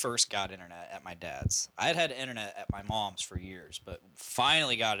 when we first got internet at my dad's, I had internet at my mom's for years, but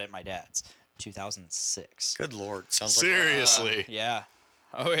finally got it at my dad's, 2006. Good lord, sounds seriously. Yeah.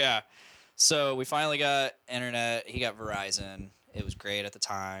 Oh yeah. So we finally got internet. He got Verizon. It was great at the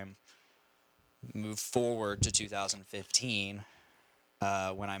time. Moved forward to 2015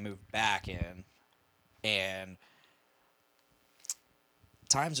 when I moved back in, and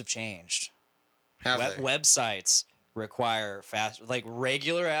times have changed. like have they? Websites require fast, like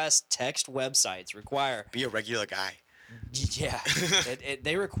regular ass text websites require. Be a regular guy. Yeah,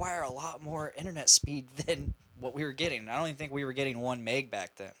 they require a lot more internet speed than what we were getting. I don't even think we were getting 1 meg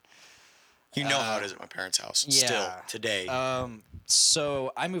back then. You know how it is at my parents' house. Still today.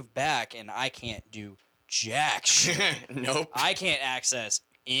 So I moved back and I can't do jack shit. Nope. I can't access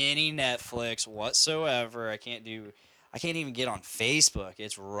any Netflix whatsoever. I can't even get on Facebook.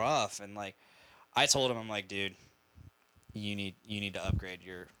 It's rough. And like, I told him, I'm like, dude, you need to upgrade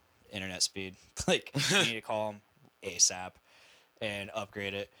your internet speed. Like, you need to call him ASAP and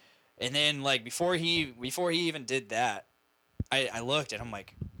upgrade it. And then like before he even did that, I looked and I'm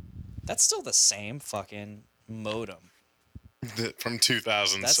like, that's still the same fucking modem. From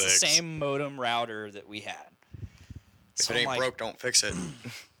 2006. That's the same modem router that we had. If So it I'm ain't like, broke, don't fix it.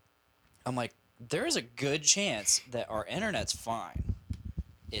 I'm like, there's a good chance that our internet's fine.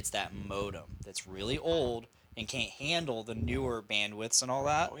 It's that modem that's really old and can't handle the newer bandwidths and all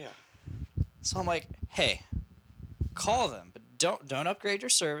that. Oh yeah. So I'm like, hey, call them, but don't upgrade your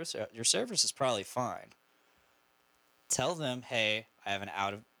service. Your service is probably fine. Tell them, hey, I have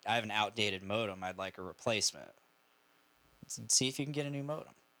an outdated modem. I'd like a replacement. See if you can get a new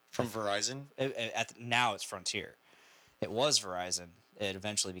modem. From Verizon? Now it's Frontier. It was Verizon. It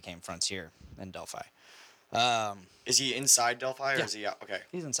eventually became Frontier in Delphi. Is he inside Delphi or Yeah. is he out? Okay.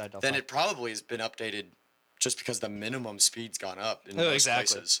 He's inside Delphi. Then it probably has been updated just because the minimum speed's gone up in Oh, most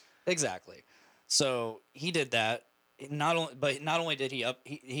exactly. places. Exactly. So he did that. Not only did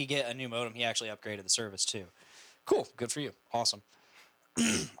he get a new modem, he actually upgraded the service too. Cool. Good for you. Awesome.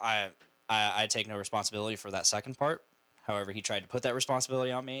 I take no responsibility for that second part. However, he tried to put that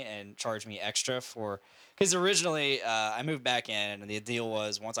responsibility on me and charge me extra because originally I moved back in and the deal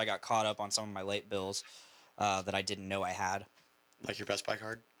was once I got caught up on some of my late bills that I didn't know I had. Like your Best Buy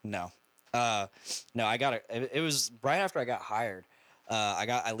card? No. No, it was right after I got hired.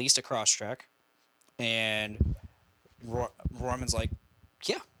 I leased a Crosstrek and Roman's like,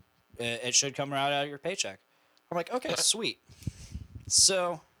 yeah, it should come right out of your paycheck. I'm like, okay, sweet.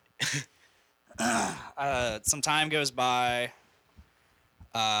 So, some time goes by.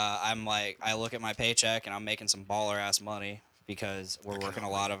 I'm like, I look at my paycheck and I'm making some baller ass money because we're working a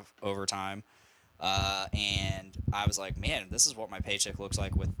lot of overtime. And I was like, man, this is what my paycheck looks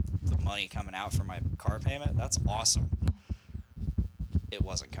like with the money coming out for my car payment. That's awesome. It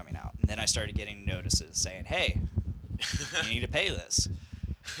wasn't coming out. And then I started getting notices saying, hey, you need to pay this.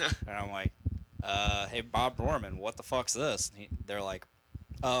 And I'm like, hey, Bob Dorman, what the fuck's this? And they're like,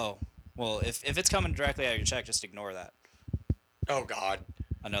 oh, well, if it's coming directly out of your check, just ignore that. Oh, God.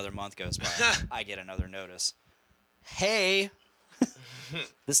 Another month goes by. I get another notice. Hey.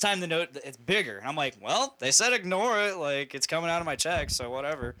 This time the note, it's bigger. And I'm like, well, they said ignore it. Like, it's coming out of my check, so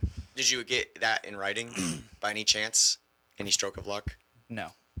whatever. Did you get that in writing by any chance? Any stroke of luck? No.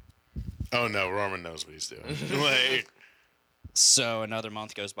 Oh, no. Roman knows what he's doing. Like, So another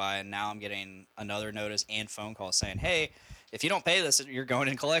month goes by, and now I'm getting another notice and phone call saying, hey, if you don't pay this, you're going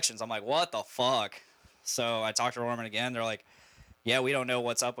in collections. I'm like, what the fuck? So I talked to Roman again. They're like, yeah, we don't know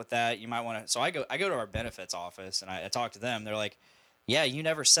what's up with that. You might want to. So I go to our benefits office, and I talk to them. They're like, yeah, you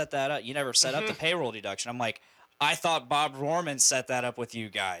never set that up. You never set up the payroll deduction. I'm like, I thought Bob Roman set that up with you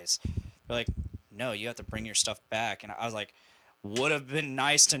guys. They're like, no, you have to bring your stuff back. And I was like, would have been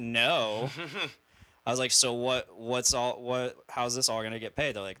nice to know. I was like, so how's this all gonna get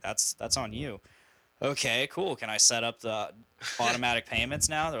paid? They're like, that's on you. Okay, cool. Can I set up the automatic payments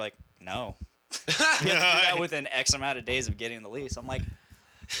now? They're like, no. You have to do that within X amount of days of getting the lease. I'm like,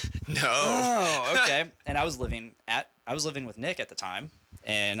 No. oh, okay. And I was living with Nick at the time,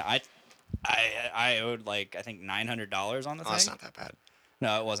 and I owed like I think $900 on the thing. That's not that bad.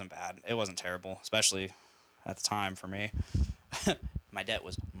 No, it wasn't bad. It wasn't terrible, especially at the time for me. My debt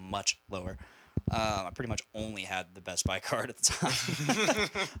was much lower. I pretty much only had the Best Buy card at the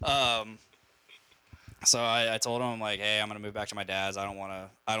time. So I told him, I'm like, hey, I'm gonna move back to my dad's. I don't want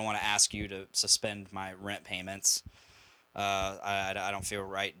to ask you to suspend my rent payments. I don't feel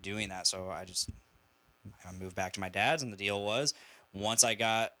right doing that, so I moved back to my dad's, and the deal was once I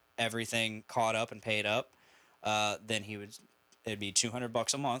got everything caught up and paid up, then it'd be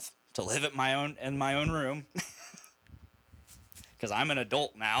 $200 a month to live in my own room. Because I'm an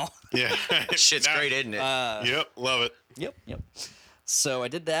adult now. yeah. Shit's great, isn't it? Yep. Love it. Yep. So I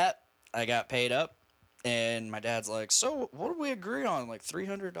did that. I got paid up. And my dad's like, so what did we agree on? Like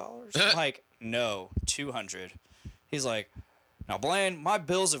 $300? I'm like, no, $200. He's like, now, Blaine, my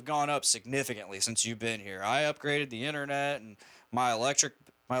bills have gone up significantly since you've been here. I upgraded the internet, and my electric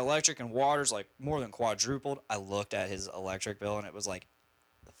and water's like more than quadrupled. I looked at his electric bill, and it was like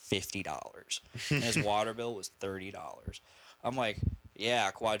 $50, and his water bill was $30. I'm like, yeah,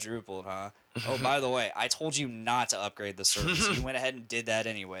 quadrupled, huh? Oh, by the way, I told you not to upgrade the service. You went ahead and did that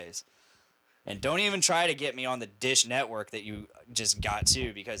anyways. And don't even try to get me on the Dish network that you just got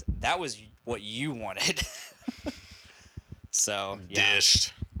to, because that was what you wanted. So, yeah,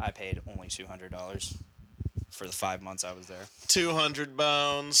 Dished. I paid only $200 for the 5 months I was there. 200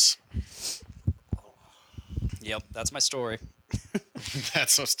 pounds. Yep, that's my story.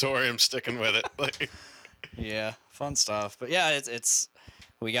 That's my story. I'm sticking with it. Like, Yeah, fun stuff. But yeah, it's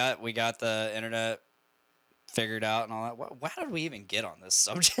we got the internet figured out and all that. Why did we even get on this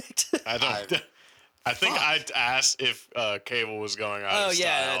subject? I don't. I think I asked if cable was going out of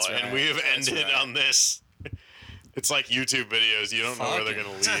style, that's right. and we have That's ended right. on this. It's like YouTube videos. You don't know where they're going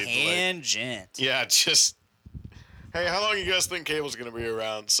to lead. Like, Tangent. yeah, just. Hey, how long you guys think cable's going to be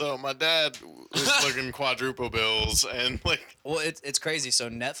around? So my dad was looking quadruple bills, and like. Well, it's crazy. So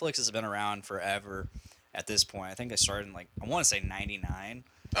Netflix has been around forever at this point. I think they started in I want to say 99.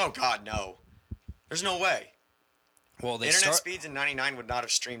 Oh God, no. There's no way. Well, they Internet speeds in 99 would not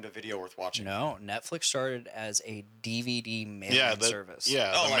have streamed a video worth watching. No, Netflix started as a DVD mailing service.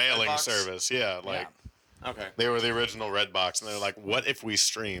 Yeah, Oh, the like mailing Redbox? service. Yeah, like Okay. they were the original Redbox, and they're like, "What if we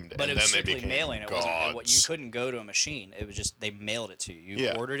streamed?" But and it was then they strictly became mailing. It gods. wasn't what you couldn't go to a machine. It was just they mailed it to you. You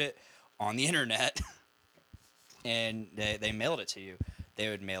Yeah. ordered it on the internet, and they mailed it to you. They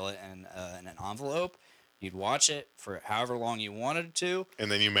would mail it in an envelope. You'd watch it for however long you wanted to.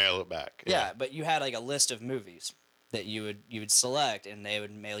 And then you mail it back. Yeah, but you had like a list of movies that you would select, and they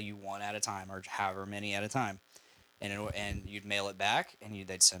would mail you one at a time, or however many at a time, and you'd mail it back, and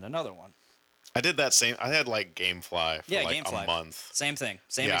they'd send another one. I did that same. I had like GameFly for like GameFly. a month. Same thing.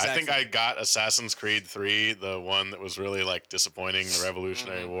 Same Yeah, exact I think thing. I got Assassin's Creed 3, the one that was really like disappointing, the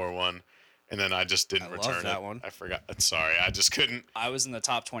Revolutionary War one, and then I just didn't I love return that it. one. I forgot. Sorry, I just couldn't. I was in the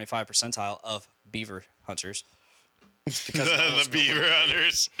top 25 percentile of beaver hunters The beaver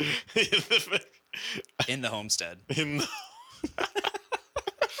hunters in the homestead. in the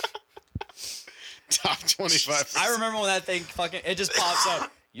top 25%. I remember when that thing it just pops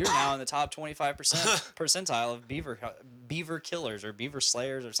up. You're now in the top 25% percentile of beaver killers or beaver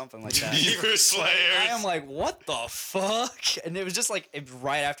slayers or something like that. Beaver slayers. I am like, what the fuck? And it was just like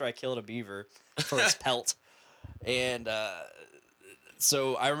right after I killed a beaver for its pelt. And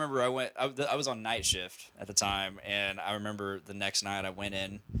so I remember I was on night shift at the time, and I remember the next night I went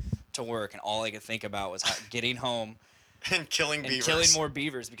in to work, and all I could think about was getting home And killing beavers. and killing more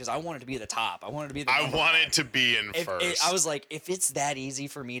beavers because I wanted to be at the top. I wanted to be the I number wanted one. to be in first. I was like, if it's that easy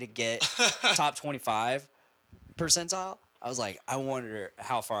for me to get top 25 percentile, I was like, I wonder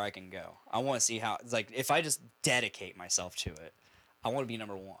how far I can go. I want to see how, it's like, if I just dedicate myself to it, I want to be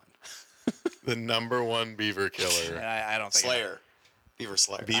number one. the number one beaver And killer. I don't think Slayer. Beaver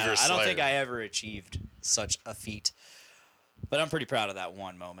Slayer. Beaver I don't think Slayer. I ever achieved such a feat, but I'm pretty proud of that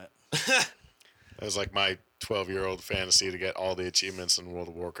one moment. It was like my 12-year-old fantasy to get all the achievements in World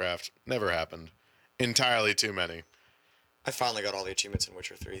of Warcraft. Never happened. Entirely too many. I finally got all the achievements in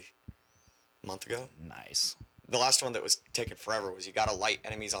Witcher 3 a month ago. Nice. The last one that was taking forever was you got to light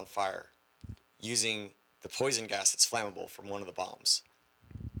enemies on fire using the poison gas that's flammable from one of the bombs.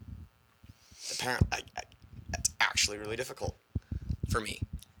 Apparently, that's actually really difficult for me.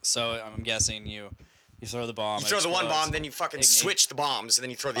 So I'm guessing you throw the bomb. You it throw the one explodes. bomb, then you fucking Igni. switch the bombs, and then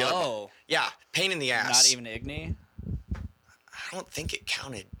you throw the other bomb. Oh. Yeah, pain in the ass. Not even Igni? I don't think it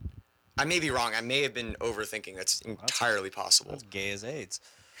counted. I may be wrong. I may have been overthinking. That's entirely possible. That's gay as AIDS.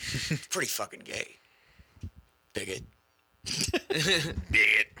 It's pretty fucking gay. Bigot.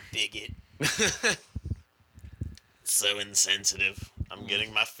 Bigot. So insensitive. I'm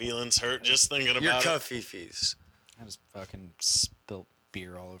getting my feelings hurt just thinking Your about it. covfeefes. I just fucking spilt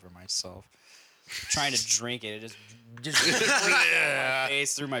beer all over myself. Trying to drink it, it just my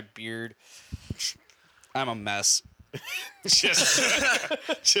face through my beard. I'm a mess.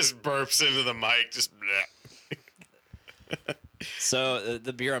 just burps into the mic. Just bleh. So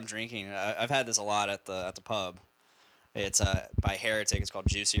the beer I'm drinking, I've had this a lot at the pub. It's by Heretic. It's called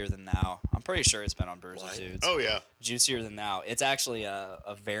Juicier Than Thou. I'm pretty sure it's been on Brewers and Dudes. Oh yeah. Juicier Than Thou. It's actually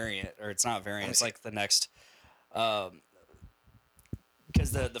a variant, or it's not a variant. It's like the next, because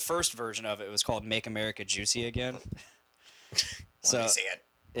the first version of it was called Make America Juicy Again. Let me see it.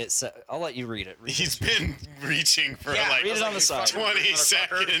 It's I'll let you read it. He's been reaching for Yeah, like read it on the side. 20 Motherfucker.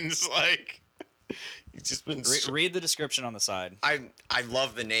 seconds. Like he's just been. Read the description on the side. I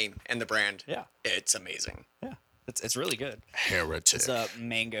love the name and the brand. Yeah. It's amazing. Yeah, it's really good. Heretic. It's a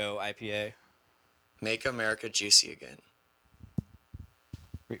mango IPA. Make America juicy again.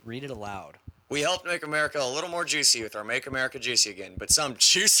 Read it aloud. We helped make America a little more juicy with our Make America Juicy Again, but some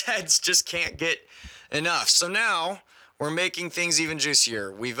juice heads just can't get enough. So now we're making things even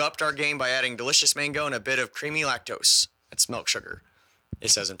juicier. We've upped our game by adding delicious mango and a bit of creamy lactose. It's milk sugar. It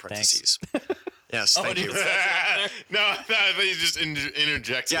says in parentheses. Yes, thank you. No, you just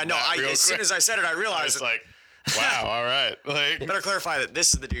interjected. Yeah, no, as soon as I said it, I realized it's like, wow, all right. Like, better clarify that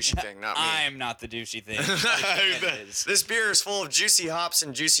this is the douchey thing, not me. I'm not the douchey thing. This beer is full of juicy hops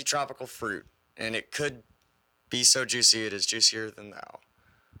and juicy tropical fruit, and it could be so juicy it is juicier than thou.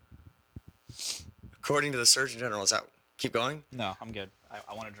 According to the Surgeon General, is that... Keep going? No, I'm good.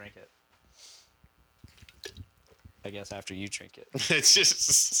 I want to drink it. I guess after you drink it. It's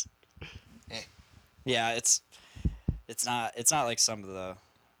just... Yeah, it's not like some of the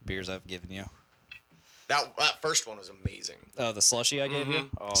beers I've given you. That first one was amazing. Oh, the slushie I gave you?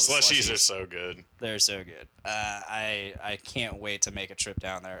 Oh, the Slushies are so good. They're so good. I can't wait to make a trip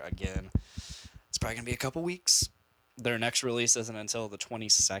down there again. It's probably going to be a couple weeks. Their next release isn't until the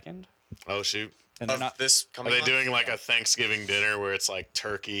 22nd. Oh, shoot. And they're not this Are coming they month? doing like a Thanksgiving dinner where it's like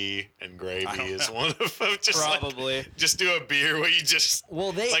turkey and gravy is one of them? Just probably. Like, just do a beer where you just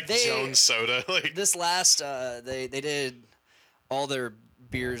they Jones Soda. Like this last they did all their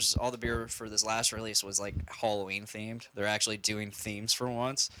beers, all the beer for this last release was like Halloween themed. They're actually doing themes for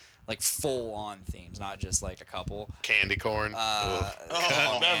once, like full on themes, not just like a couple. Candy corn.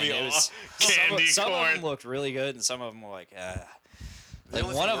 That'd be awesome. Candy some corn. of them looked really good, and some of them were like, like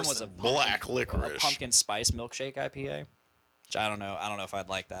one of them was a black a licorice. pumpkin spice milkshake IPA. Which I don't know if I'd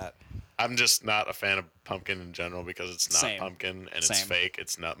like that. I'm just not a fan of pumpkin in general because it's not Same. pumpkin and it's Same. fake.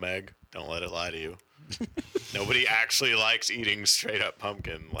 It's nutmeg. Don't let it lie to you. Nobody actually likes eating straight up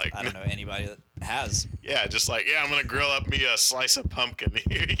pumpkin. Like I don't know anybody that has. Yeah, just like, I'm gonna grill up me a slice of pumpkin.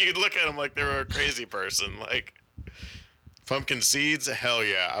 You'd look at them like they were a crazy person. Like pumpkin seeds, hell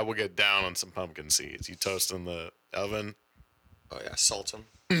yeah, I will get down on some pumpkin seeds. You toast in the oven. Oh yeah, salt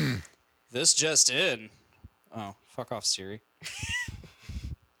them. This just in. Oh, fuck off, Siri.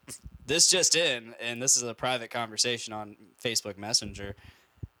 This just in, and this is a private conversation on Facebook Messenger.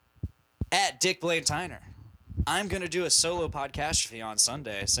 At Dick Blaine Tyner. I'm going to do a solo podcast on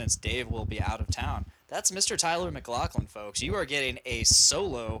Sunday since Dave will be out of town. That's Mr. Tyler McLaughlin, folks. You are getting a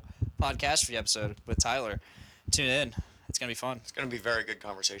solo podcast episode with Tyler. Tune in. It's going to be fun. It's going to be a very good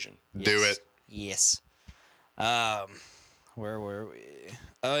conversation. Do it. Yes. Where were we?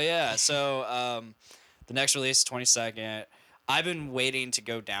 Oh, yeah. So the next release, 22nd. I've been waiting to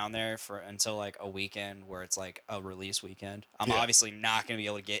go down there until like a weekend where it's like a release weekend. I'm obviously not going to be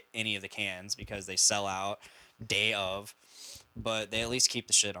able to get any of the cans because they sell out day of, but they at least keep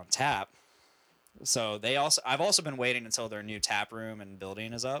the shit on tap. So I've also been waiting until their new tap room and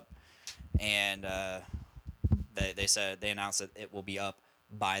building is up, and they announced that it will be up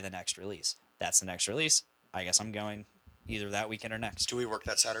by the next release. That's the next release. I guess I'm going either that weekend or next. Do we work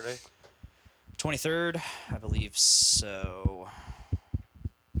that Saturday? 23rd, I believe so.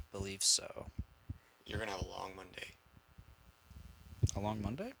 You're going to have a long Monday. A long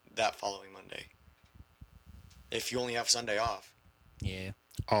Monday? That following Monday. If you only have Sunday off. Yeah.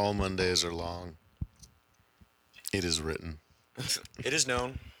 All Mondays are long. It is written. It is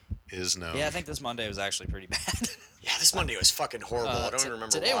known. Is known. Yeah, I think this Monday was actually pretty bad. Yeah, this Monday was fucking horrible. I don't even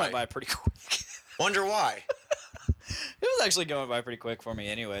remember today why. went by pretty quick. Wonder why. It was actually going by pretty quick for me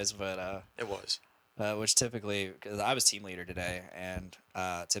anyways, but it was. Which typically, because I was team leader today, and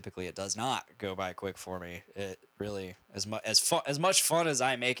typically it does not go by quick for me. It really, as much fun as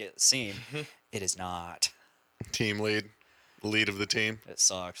I make it seem, it is not. Team lead of the team. It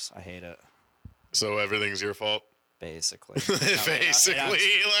sucks. I hate it. So everything's your fault. Basically.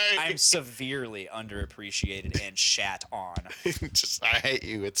 I'm severely underappreciated and shat on. I hate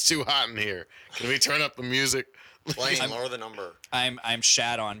you. It's too hot in here. Can we turn up the music? Lower the number. I'm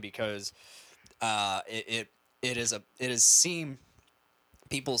shat on because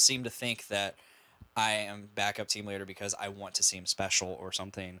people seem to think that I am backup team leader because I want to seem special or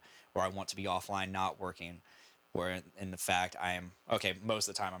something, or I want to be offline not working, where in the fact I am most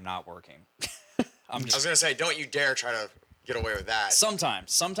of the time I'm not working. I was gonna say, don't you dare try to get away with that.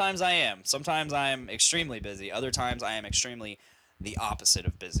 Sometimes I am. Sometimes I am extremely busy. Other times I am extremely the opposite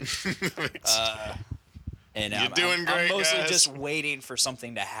of busy. And You're doing great, I'm mostly guys. just waiting for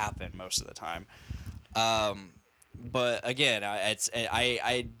something to happen most of the time. But again, I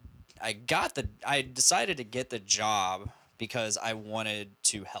decided to get the job because I wanted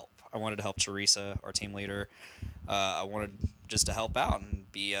to help. I wanted to help Teresa, our team leader. I wanted just to help out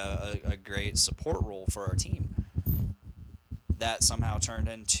and be a great support role for our team. That somehow turned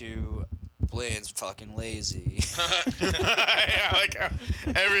into Blaine's fucking lazy. Yeah, like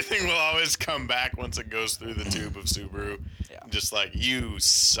everything will always come back once it goes through the tube of Subaru. Yeah. Just like, you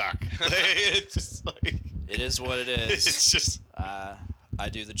suck. It's just like, It is what it is. it's just, I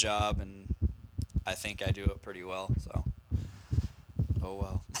do the job, and I think I do it pretty well. So, oh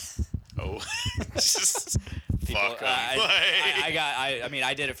well. oh, it's just People- fuck 'em. I mean,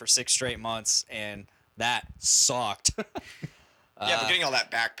 I did it for 6 straight months, and that sucked. Yeah, but getting all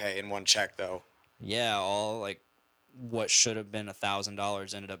that back pay in one check though. Yeah, all like what should have been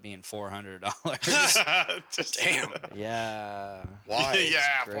 $1,000 ended up being $400. Just, Damn. Yeah. Why?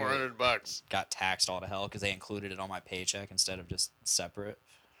 Yeah, great. $400. Got taxed all to hell because they included it on my paycheck instead of just separate.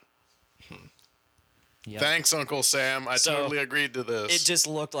 Yeah. Thanks, Uncle Sam. I So, totally agreed to this. It just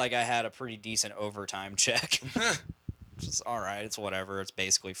looked like I had a pretty decent overtime check. Just all right, it's whatever. It's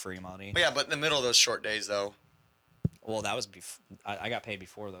basically free money. Yeah, but in the middle of those short days though. Well, that was I got paid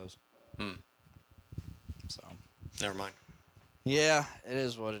before those. So. Never mind. Yeah, it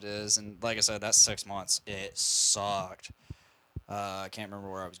is what it is, and like I said, that's 6 months. It sucked. I can't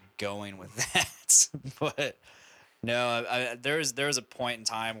remember where I was going with that, but no, there was a point in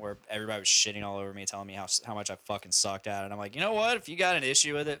time where everybody was shitting all over me, telling me how much I fucking sucked at it. And I'm like, you know what? If you got an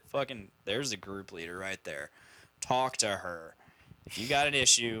issue with it, fucking there's the group leader right there. Talk to her. If you got an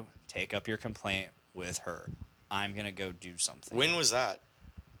issue, take up your complaint with her. I'm gonna go do something. When was that?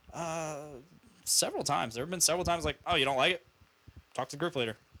 Several times. There have been several times like, oh, you don't like it? Talk to the group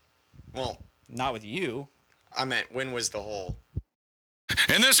leader. Well, Not with you. I meant when was the whole?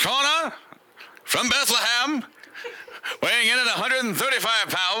 In this corner, from Bethlehem, weighing in at 135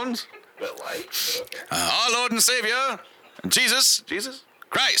 pounds, our Lord and Savior, Jesus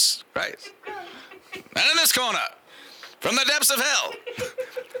Christ. And in this corner, from the depths of hell,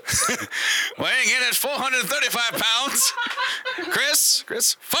 weighing in at 435 pounds, Chris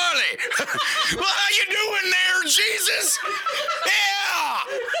Farley. Well, how you doing there, Jesus? Yeah!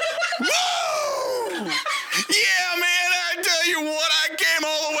 Woo! Yeah, man, I tell you what, I came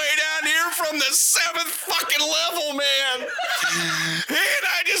all the way down here from the 7th fucking level, man. And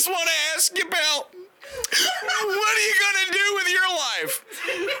I just want to ask you about, what are you going to do with your life?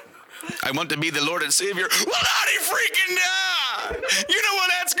 I want to be the Lord and Savior. Well, naughty freaking die! You know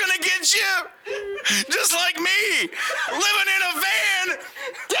what that's gonna get you? Just like me, living in a van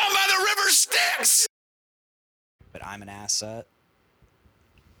down by the river Styx. But I'm an asset.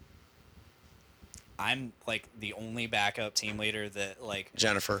 I'm like the only backup team leader that like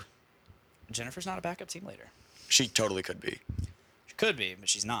Jennifer. Jennifer's not a backup team leader. She totally could be. She could be, but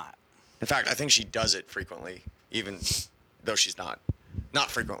she's not. In fact, I think she does it frequently, even though she's not. Not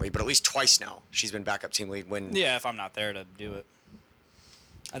frequently, but at least twice now. She's been backup team lead when. Yeah, if I'm not there to do it.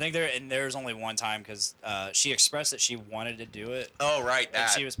 I think there's only one time because she expressed that she wanted to do it. Oh, right. And That.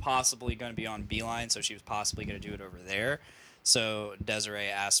 she was possibly going to be on Beeline, so she was possibly going to do it over there. So Desiree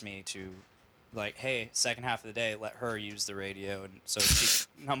asked me to, like, hey, second half of the day, let her use the radio, and so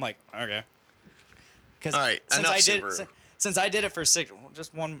and I'm like, okay. Because All right, enough Subaru. since I did it for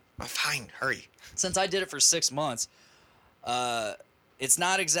just one. Oh, fine, hurry. Since I did it for 6 months, it's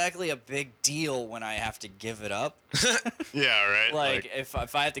not exactly a big deal when I have to give it up. Yeah, right. Like if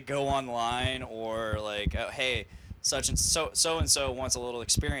I have to go online or like, oh, hey, such and so wants a little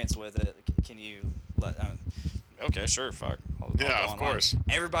experience with it. Can you let? Okay, sure, fuck. I'll Yeah, go of online. course.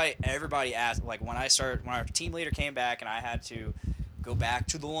 Everybody asked. Like when our team leader came back and I had to go back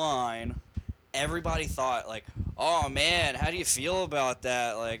to the line. Everybody thought like, oh man, how do you feel about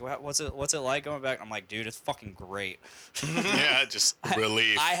that? Like, what's it like going back? I'm like, dude, it's fucking great. Yeah, just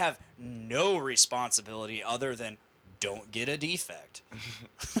relief. I have no responsibility other than don't get a defect.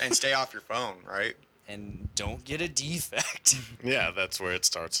 And stay off your phone, right? And don't get a defect. Yeah, that's where it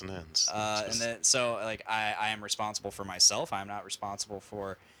starts and ends. And then so like I am responsible for myself. I'm not responsible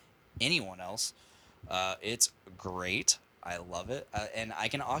for anyone else. It's great. I love it, and I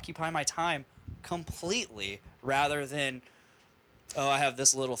can occupy my time completely rather than, oh, I have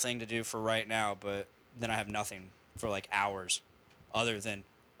this little thing to do for right now, but then I have nothing for like hours, other than,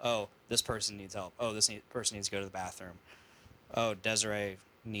 oh, this person needs help. Oh, person needs to go to the bathroom. Oh, Desiree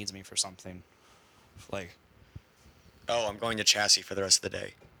needs me for something. Like, Oh, I'm going to chassis for the rest of the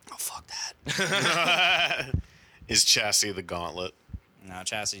day. oh, fuck that. Is Chassis the gauntlet? No,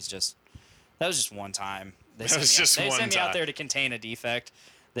 Chassie's that was just one time. They That was just they one sent me out time. there to contain a defect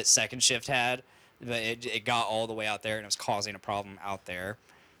that second shift had, but it got all the way out there and it was causing a problem out there.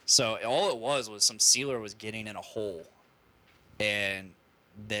 So all it was some sealer was getting in a hole, and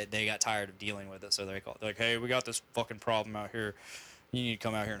they got tired of dealing with it. So they're like, hey, we got this fucking problem out here. You need to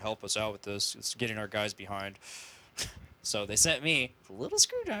come out here and help us out with this. It's getting our guys behind. So they sent me a little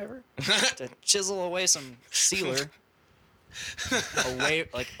screwdriver to chisel away some sealer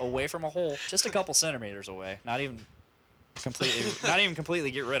away from a hole, just a couple centimeters away. Not even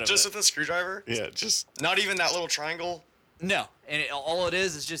completely get rid of Just it. with a screwdriver? Yeah, just Not even that little triangle? No, and all it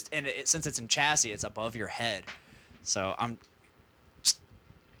is just, and since it's in chassis, it's above your head. So I'm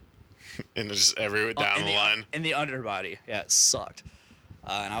and just every down in the line. in the underbody. Yeah, it sucked.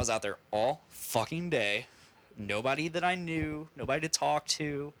 And I was out there all fucking day. Nobody that I knew, nobody to talk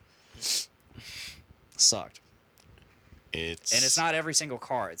to. Sucked. And it's not every single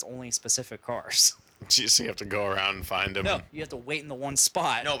car. It's only specific cars. So you have to go around and find them. No, you have to wait in the one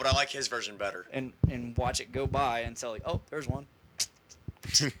spot. No, but I like his version better. And watch it go by until like, oh, there's one.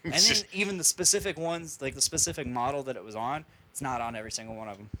 And then even the specific ones, like the specific model that it was on, it's not on every single one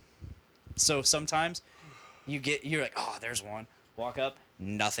of them. So sometimes you're like, oh, there's one. Walk up,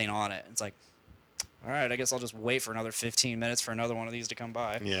 nothing on it. It's like, all right, I guess I'll just wait for another 15 minutes for another one of these to come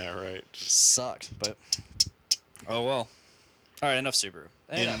by. Yeah, right. Sucked, but oh well. All right, enough Subaru.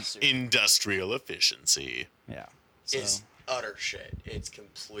 Industrial efficiency. Yeah. It's utter shit. It's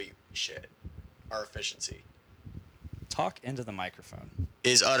complete shit. Our efficiency Talk into the microphone.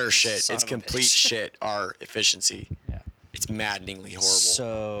 is utter shit. Son It's of a complete bitch. shit. Our efficiency. Yeah. It's maddeningly horrible.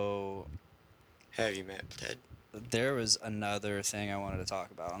 So Have you met Ted? there was another thing I wanted to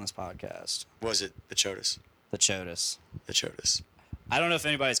talk about on this podcast. Was it the Chodas? The Chodas. The Chodas. I don't know if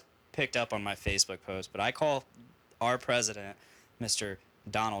anybody's picked up on my Facebook post, but I call our president, Mr.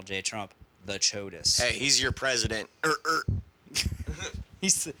 Donald J. Trump, the Chodas. Hey, he's your president.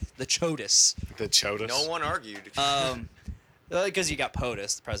 He's the Chodas. The Chodas. No one argued. Because you got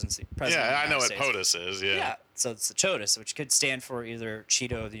POTUS, the president. Yeah, I know what United POTUS is. Yeah. Yeah, so it's the Chodas, which could stand for either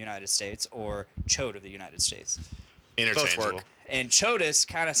Cheeto of the United States or Chode of the United States. Interchangeable. work. And Chodas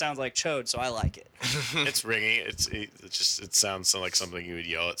kind of sounds like Chode, so I like it. It's ringing. It sounds like something you would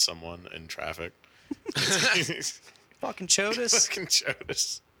yell at someone in traffic. Fucking Chodas. Fucking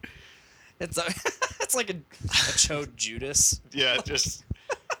Chodas. It's like a Chode Judas. Yeah, just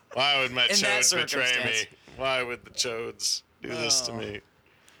why would my In that Chode betray me? circumstance. Why would the Chodes do this to Oh. me?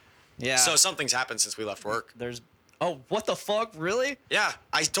 Yeah. So something's happened since we left work. What the fuck? Really? Yeah,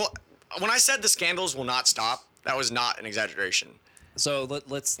 when I said the scandals will not stop, that was not an exaggeration. So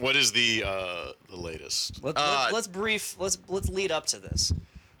let's What is the latest? let's lead up to this.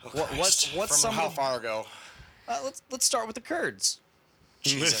 What's From some how of- far ago? let's start with the Kurds.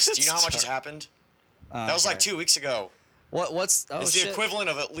 Jesus, do you know how much has happened? That was like 2 weeks ago. What's oh It's shit. the equivalent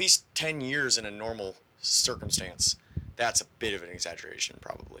of at least 10 years in a normal circumstance. That's a bit of an exaggeration,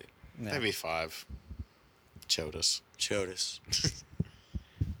 probably. Maybe 5. Chodas. Chodas.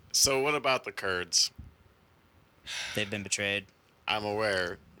 So what about the Kurds? They've been betrayed. I'm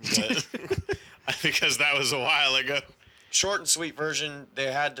aware, but because that was a while ago. Short and sweet version,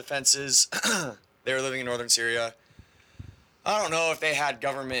 they had defenses. They were living in northern Syria. I don't know if they had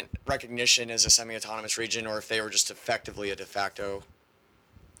government recognition as a semi-autonomous region or if they were just effectively a de facto.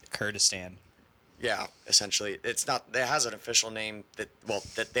 Kurdistan. Yeah, essentially, it's not. It has an official name that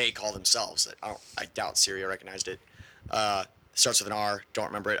they call themselves. That I doubt Syria recognized it. Starts with an R. Don't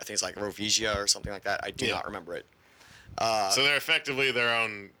remember it. I think it's like Rovizia or something like that. I do not remember it. So they're effectively their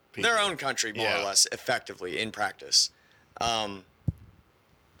own people. Their own country, more or less, effectively in practice.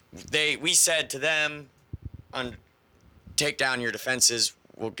 We said to them, take down your defenses.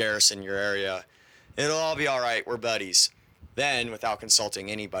 We'll garrison your area. It'll all be all right. We're buddies. Then, without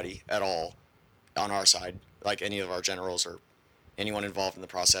consulting anybody at all on our side, like any of our generals or anyone involved in the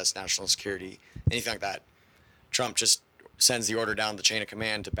process, national security, anything like that, Trump just sends the order down the chain of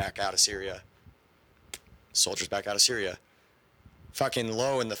command to back out of Syria. Soldiers back out of Syria. Fucking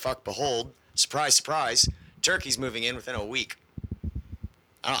lo and the fuck behold, surprise, surprise, Turkey's moving in within a week.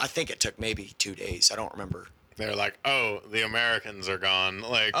 I think it took maybe 2 days. I don't remember. They're like, oh, the Americans are gone.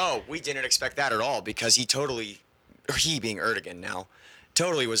 Like, oh, we didn't expect that at all because he being Erdogan now,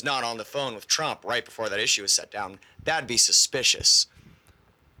 totally was not on the phone with Trump right before that issue was set down. That'd be suspicious.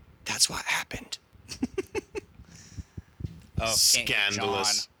 That's what happened. Oh,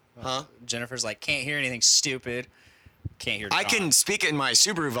 scandalous. Huh? Jennifer's like, can't hear anything stupid. Can't hear. I John. can speak in my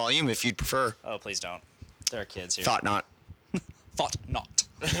Subaru volume if you'd prefer. Oh, please don't. There are kids here. Thought not. Thought not.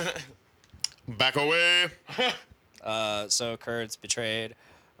 Back away. So Kurds betrayed,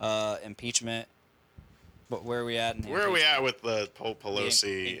 impeachment. But where are we at? Where are we at with the whole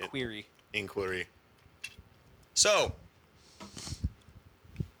Pelosi inquiry? So,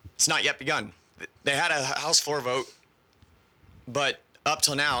 it's not yet begun. They had a House floor vote, but up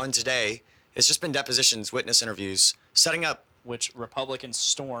till now and today, it's just been depositions, witness interviews, setting up. Which Republicans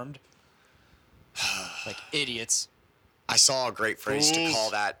stormed like idiots. I saw a great phrase to Fools.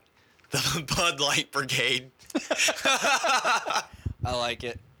 call that the Bud Light Brigade. I like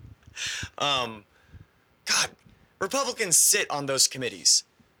it. God, Republicans sit on those committees.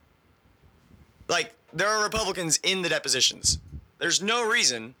 Like, there are Republicans in the depositions. There's no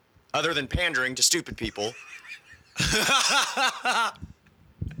reason, other than pandering to stupid people.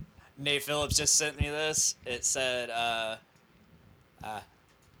 Nate Phillips just sent me this. It said, let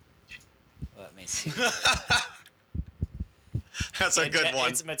me see. That's a good one.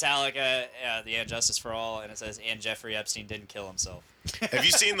 It's Metallica, the And Justice for All, and it says, and Jeffrey Epstein didn't kill himself. Have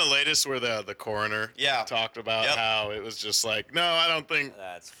you seen the latest where the coroner talked about how it was just like, no, I don't think.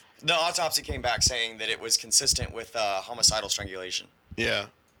 That's The autopsy came back saying that it was consistent with homicidal strangulation. Yeah.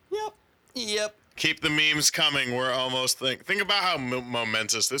 Yep. Keep the memes coming. We're almost think about how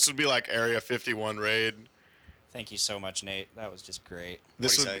momentous this would be, like Area 51 raid. Thank you so much, Nate. That was just great. What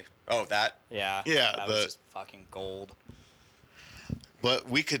do you say? Oh, that? Yeah. Yeah, That was just fucking gold. But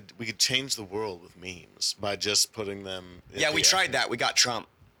we could change the world with memes by just putting them. Yeah, we tried that. We got Trump.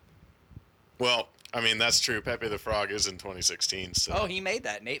 Well, I mean that's true. Pepe the Frog is in 2016. So. Oh, he made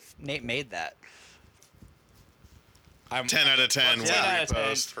that. Nate made that. 10 out of 10. 10 out of 10.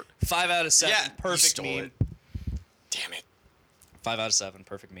 Post. 5 out of 7. Yeah, you Perfect stole meme. it. Damn it. 5 out of 7.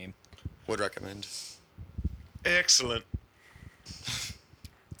 Perfect meme. Would recommend. Excellent.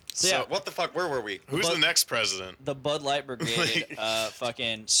 So, yeah, What the fuck? Where were we? Who's the next president? the Bud Light Brigade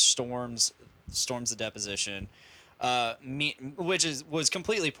fucking storms the deposition, which was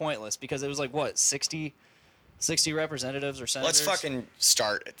completely pointless because it was like what 60 representatives or senators. Let's fucking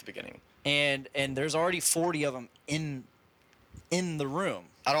start at the beginning. and there's already 40 of them in the room.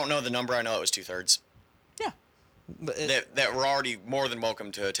 I don't know the number. I know it was 2/3. Yeah, but That were already more than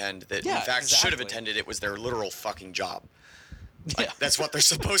welcome to attend. That Yeah, in fact should have exactly. attended. It was their literal fucking job. yeah. That's what they're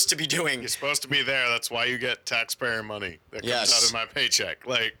supposed to be doing. You're supposed to be there. That's why you get taxpayer money that comes Yes. out of my paycheck.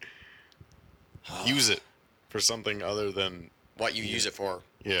 Like, use it for something other than What you use it for.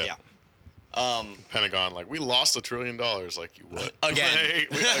 yeah. Pentagon, like we lost $1 trillion. Like you what?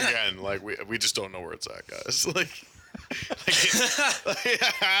 Again. Like we just don't know where it's at, guys. Like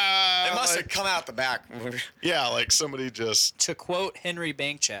It must have come out the back. yeah, like somebody just To quote Henry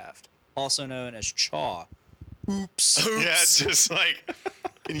Bankchaft, also known as Chaw. Oops. yeah, just like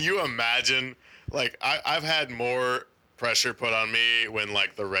can you imagine? Like I've had more pressure put on me when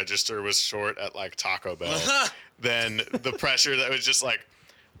like the register was short at like Taco Bell than the pressure that was just like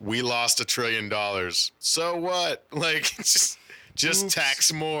we lost $1 trillion. So what? Like just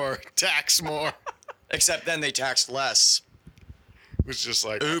tax more. Except then they taxed less. It was just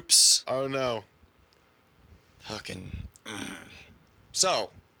like Oops. oh no. Fucking. So.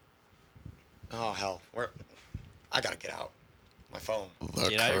 Oh hell. I gotta get out. My phone.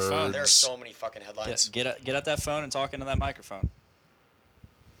 Get out your phone. There are so many fucking headlines. Get out that phone and talk into that microphone.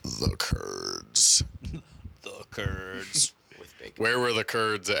 The Kurds. The Kurds. With bacon. Where were the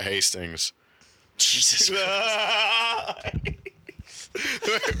Kurds at Hastings? Jesus. Where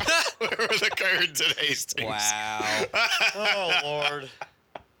were the Kurds at Hastings? Wow. Oh Lord.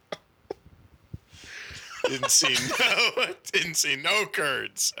 Didn't see no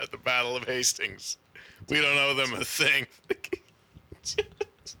Kurds at the Battle of Hastings. We don't owe them a thing.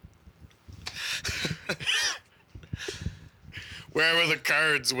 Where were the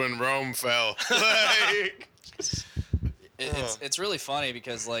Kurds when Rome fell? Like, It's really funny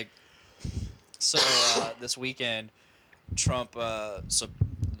because like this weekend Trump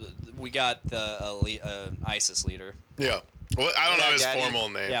we got the ISIS leader. yeah. Well, I don't know his Baghdadi. formal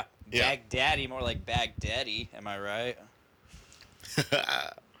name. Yeah. Yeah. Baghdadi, more like Baghdaddy, am I right?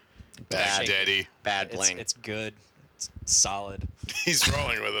 Bad Daddy. Bad It's, bling. it's good. It's solid. He's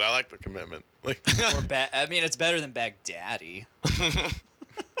rolling with it. I like the commitment. Like, Or I mean, it's better than Baghdaddy.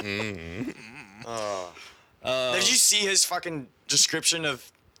 Did you see his fucking description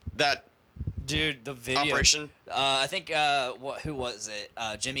of that Dude, the video. operation? I think who was it?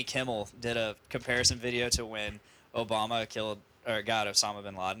 Jimmy Kimmel did a comparison video to when Obama got Osama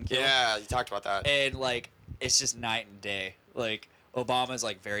bin Laden killed. Yeah, you talked about that. And like it's just night and day. Like Obama's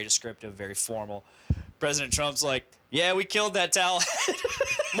like very descriptive, very formal. President Trump's like, yeah, we killed that towel.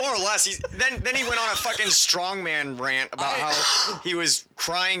 More or less. Then he went on a fucking strongman rant about how he was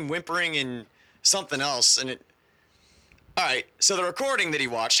crying, whimpering, and something else. And it. All right, so the recording that he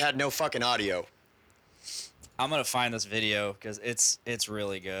watched had no fucking audio. I'm gonna find this video because it's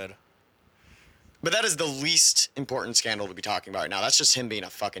really good. But that is the least important scandal to be talking about right now. That's just him being a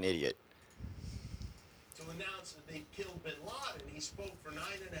fucking idiot. To announce that they killed bin Laden, he spoke for 9.5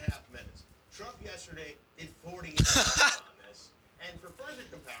 minutes. Trump yesterday did 40 minutes on this. And for further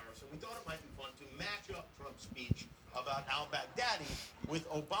comparison, we thought it might be fun to match up Trump's speech about al-Baghdadi with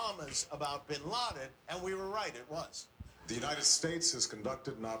Obama's about bin Laden, and we were right, it was. The United States has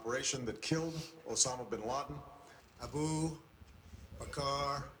conducted an operation that killed Osama bin Laden. Abu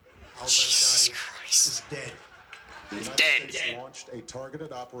Bakr al-Baghdadi is dead. The United States launched a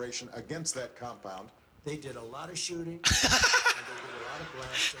targeted operation against that compound. They did a lot of shooting, and they did a lot of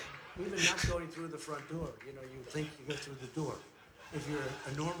blasting, even not going through the front door. You know, you think you go through the door. If you're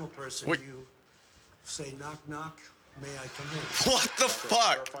a normal person, you say, knock, knock, may I come in? What the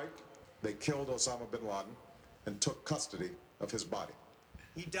fuck? They killed Osama bin Laden and took custody of his body.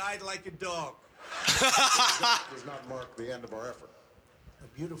 He died like a dog. That does not mark the end of our effort. A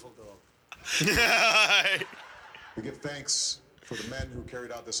beautiful dog. We give thanks for the men who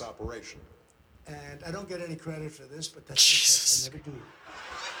carried out this operation. And I don't get any credit for this, but that's okay. I never do.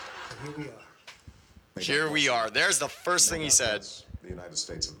 But here we are. Here we are. There's the first thing he said. The United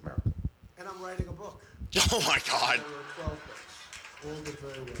States of America. And I'm writing a book. Oh my God. I wrote 12 books. All did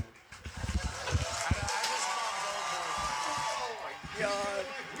very well.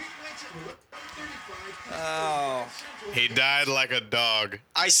 Oh. He died like a dog.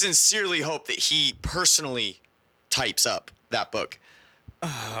 I sincerely hope that he personally types up that book.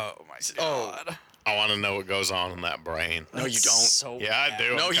 Oh my God. I want to know what goes on in that brain. No, you don't. So Yeah, I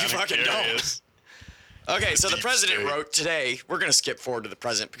do. No, I'm you kinda fucking curious. don't. Okay, so the Deep president state. wrote today, we're going to skip forward to the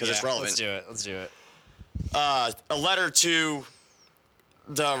present because it's relevant. Let's do it. A letter to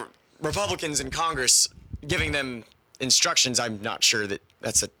the Republicans in Congress giving them instructions. I'm not sure that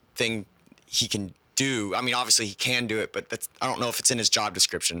that's a thing he can do. I mean, obviously he can do it, but I don't know if it's in his job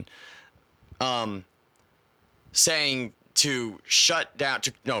description. Saying to shut down,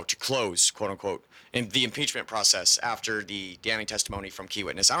 to close, quote unquote, in the impeachment process after the damning testimony from key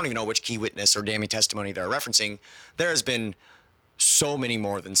witness. I don't even know which key witness or damning testimony they're referencing. There has been so many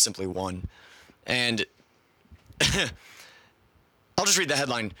more than simply one. And I'll just read the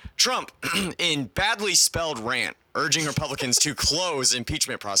headline. Trump, in badly spelled rant, urging Republicans to close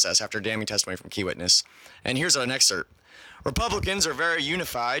impeachment process after damning testimony from key witness. And here's an excerpt. Republicans are very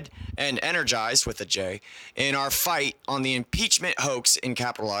unified and energized, with a J, in our fight on the impeachment hoax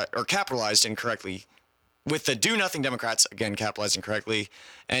capitalized incorrectly, with the do-nothing Democrats, again, capitalized incorrectly,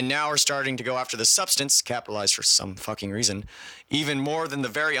 and now are starting to go after the substance, capitalized for some fucking reason, even more than the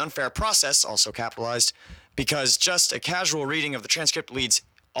very unfair process, also capitalized, because just a casual reading of the transcript leads,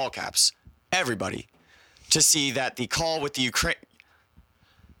 all caps, everybody, to see that the call with the Ukraine...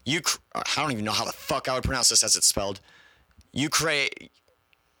 I don't even know how the fuck I would pronounce this as it's spelled.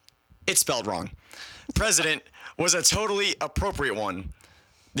 It's spelled wrong. President was a totally appropriate one.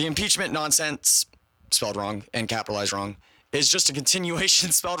 The impeachment nonsense, spelled wrong and capitalized wrong, is just a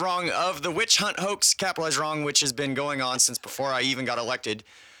continuation, spelled wrong, of the witch hunt hoax, capitalized wrong, which has been going on since before I even got elected.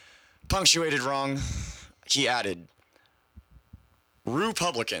 Punctuated wrong. He added,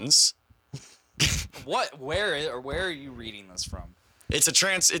 Republicans. What? Where are you reading this from? It's a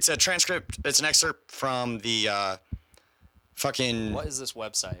transcript. It's an excerpt from the fucking. What is this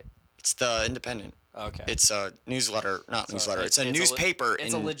website? It's the Independent. Okay. It's a newsletter, not So newsletter. It's a it's newspaper.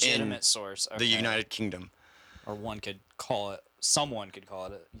 It's a legitimate source. The Okay. United Kingdom. Or someone could call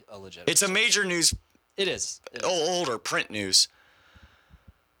it a legitimate. It's a major news. It is. Older print news.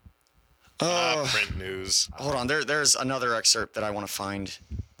 Print news. Hold on. There's another excerpt that I want to find.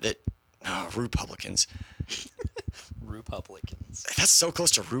 Republicans. Republicans. That's so close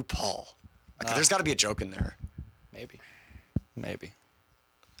to RuPaul. Okay, there's got to be a joke in there. Maybe.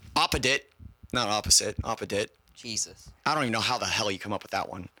 Opposite. Not opposite. Opposite. Jesus. I don't even know how the hell you come up with that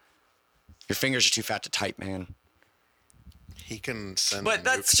one. Your fingers are too fat to type, man. He can send But a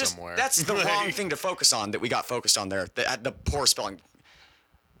that's nuke just somewhere. that's the wrong thing to focus on that we got focused on there. The poor spelling.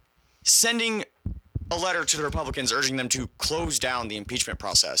 Sending a letter to the Republicans urging them to close down the impeachment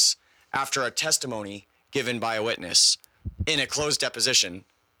process after a testimony given by a witness in a closed deposition,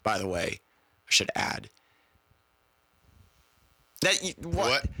 by the way, I should add.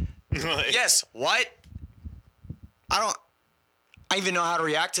 What? Yes, what? I don't even know how to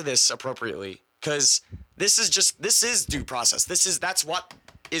react to this appropriately, because this is due process. That's what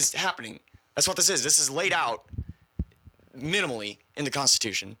is happening. That's what this is. This is laid out minimally in the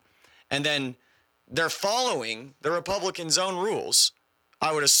Constitution. And then they're following the Republicans' own rules,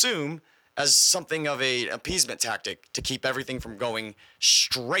 I would assume, as something of an appeasement tactic to keep everything from going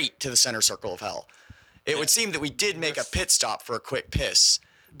straight to the center circle of hell. It would seem that we did make a pit stop for a quick piss,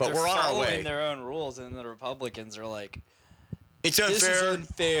 but we're on our way. They're following their own rules, and the Republicans are like, it's unfair. This is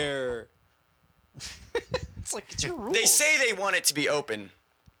unfair. It's like, it's your rules. They say they want it to be open,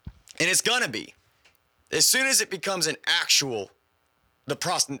 and it's gonna be. As soon as it becomes an actual,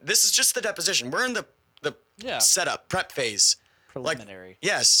 this is just the deposition. We're in the setup, prep phase. Preliminary.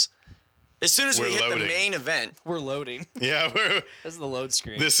 Yes. As soon as we We're hit loading. the main event, We're loading. Yeah, This is the load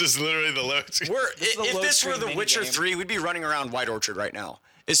screen. this is literally the load. is the if load this were screen The Witcher minigame. 3, we'd be running around White Orchard right now.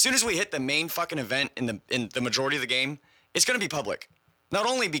 As soon as we hit the main fucking event in the majority of the game, it's going to be public. Not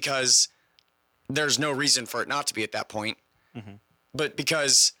only because there's no reason for it not to be at that point, but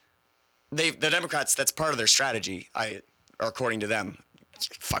because the Democrats, that's part of their strategy, or according to them.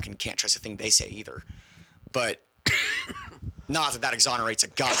 Fucking can't trust a thing they say either. But not that exonerates a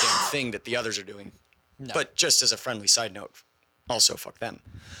goddamn thing that the others are doing. No. But just as a friendly side note, also fuck them.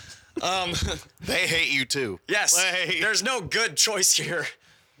 They hate you too. Yes, Like, there's no good choice here.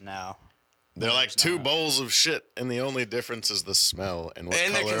 No. they're like two bowls of shit, and the only difference is the smell and what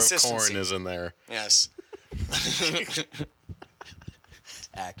And the color of consistency. corn is in there. Yes.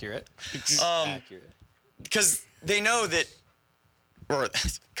 Accurate. Accurate. Because they know that, or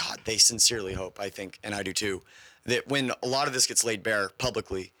God, they sincerely hope, I think, and I do too, that when a lot of this gets laid bare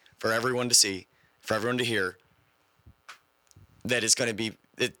publicly for everyone to see, for everyone to hear, that it's going to be,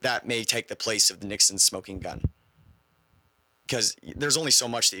 that may take the place of the Nixon smoking gun. Because there's only so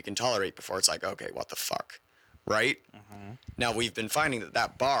much that you can tolerate before it's like, okay, what the fuck, right? Now, we've been finding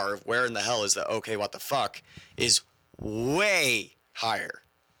that bar of where in the hell is the okay, what the fuck, is way higher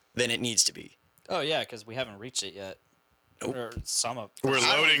than it needs to be. Oh yeah, because we haven't reached it yet. Or some of. We're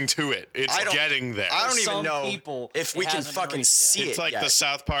loading to it. It's I don't- getting there. I don't even Some know people, if we it can hasn't fucking reached see It's it like yet. the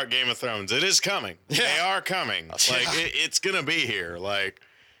South Park Game of Thrones. It is coming. They Yeah. are coming. Like it's gonna be here. Like,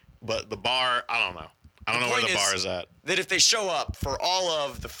 but the bar, I don't know. I don't know where the bar is at. That if they show up for all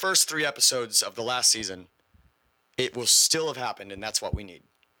of the first 3 episodes of the last season, it will still have happened, and that's what we need.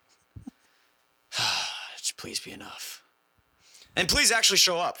 Just please be enough. And please actually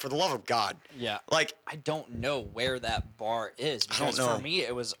show up, for the love of God. Yeah. Like, I don't know where that bar is I don't because know. for me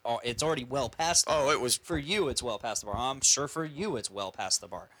it's already well past the Oh, bar. it was- For you it's well past the bar. I'm sure for you it's well past the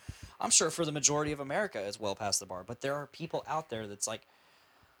bar. I'm sure for the majority of America it's well past the bar, but there are people out there that's like,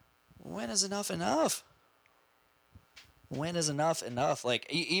 when is enough enough? When is enough enough? Like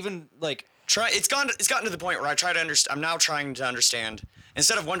even like it's gotten to the point where I try to understand. I'm now trying to understand,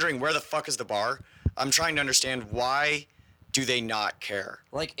 instead of wondering where the fuck is the bar, I'm trying to understand why do they not care?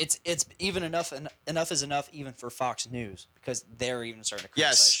 like it's even enough is enough even for Fox News because they're even starting to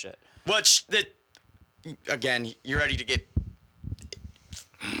criticize shit. Which that again, you're ready to get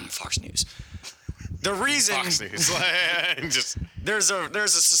Fox News. The reason Fox News. Just there's a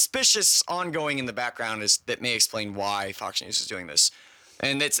suspicious ongoing in the background that may explain why Fox News is doing this.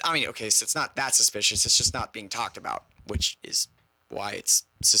 And it's so it's not that suspicious. It's just not being talked about, which is why it's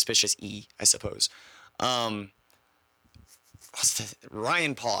suspicious I suppose.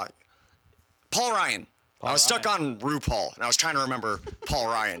 Ryan Paul Ryan. I was stuck on RuPaul, and I was trying to remember Paul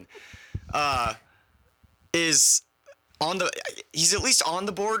Ryan. He's at least on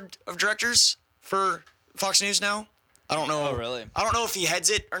the board of directors for Fox News now. I don't know. Oh, really? I don't know if he heads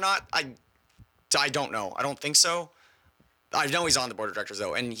it or not. I don't know. I don't think so. I know he's on the board of directors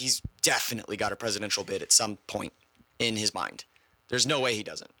though, and he's definitely got a presidential bid at some point in his mind. There's no way he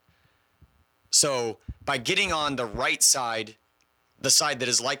doesn't. So by getting on the right side, the side that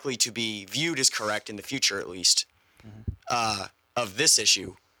is likely to be viewed as correct in the future, at least, of this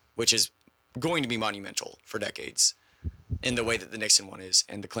issue, which is going to be monumental for decades, in the way that the Nixon one is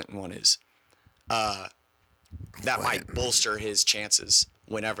and the Clinton one is, that might bolster his chances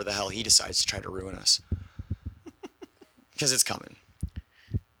whenever the hell he decides to try to ruin us. Because it's coming.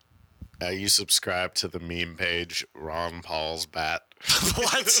 you subscribe to the meme page Ron Paul's bat.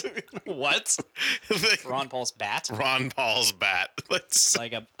 What? What? Ron Paul's bat? Ron Paul's bat. It's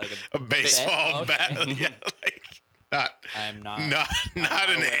Like a baseball bat? bat. Okay. Yeah, like not I'm not. not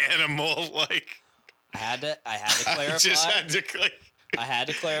an animal. Like I had to clarify. I just had to I had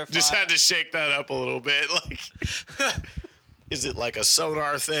to clarify. Just had to shake that up a little bit. Like, is it like a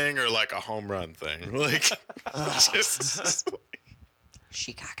sonar thing or like a home run thing? Like, just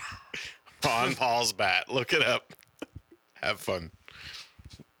Chicago. Ron Paul's bat. Look it up. Have fun.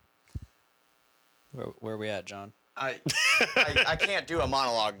 Where are we at, John? I can't do a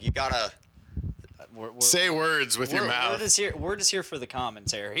monologue. You gotta say words with your mouth. We're just here for the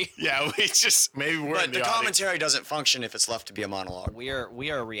commentary. Yeah, maybe we're But in the the commentary doesn't function if it's left to be a monologue. We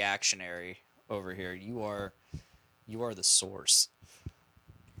are reactionary over here. You are the source.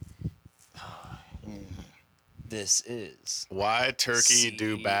 This is why turkey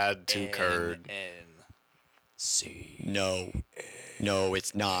do bad to curd. No,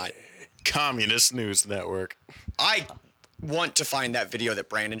 it's not. Communist News Network. I want to find that video that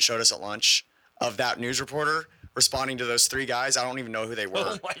Brandon showed us at lunch of that news reporter responding to those 3 guys. I don't even know who they were.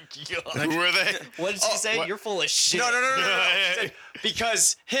 Oh my god. Who were they? What did she say? what? You're full of shit. No. She said,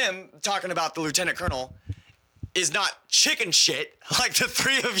 because him talking about the lieutenant colonel is not chicken shit like the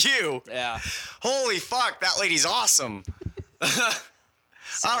 3 of you. Yeah. Holy fuck, that lady's awesome. I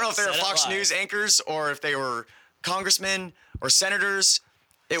don't know if they were Said it Fox live. News anchors or if they were congressmen or senators.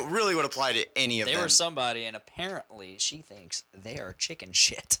 It really would apply to any of They them. were somebody, and apparently she thinks they are chicken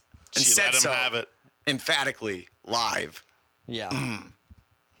shit. And She said let him so have it. emphatically live. Yeah.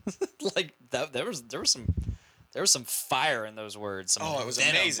 Like that. There was some fire in those words. Some Oh, it was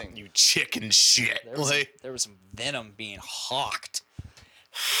venom. amazing. You chicken shit. There was some venom being hawked.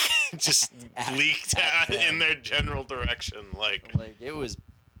 Just leaked at out them. in their general direction. Like it was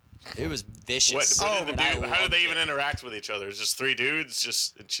vicious. what did And the I dude, how did they loved even it. interact with each other? It's just 3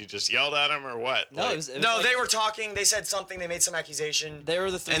 dudes. And she just yelled at him or what? No, Like- it was No, like- they were talking. They said something. They made some accusation. They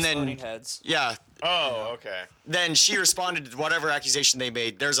were the 3 and then- floating heads. Yeah. Oh, okay. Then she responded to whatever accusation they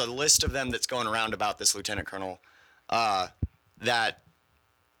made. There's a list of them that's going around about this lieutenant colonel. That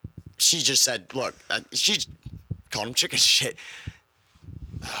she just said, look, she called him chicken shit,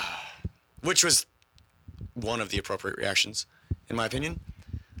 which was one of the appropriate reactions, in my opinion.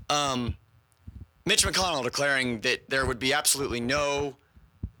 Mitch McConnell declaring that there would be absolutely no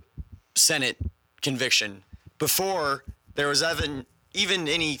Senate conviction before there was even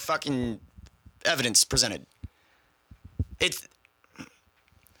any fucking evidence presented. It's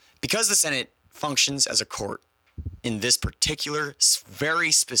because the Senate functions as a court in this particular,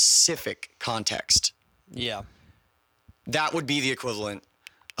 very specific context. Yeah. That would be the equivalent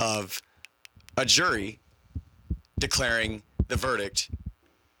of a jury declaring the verdict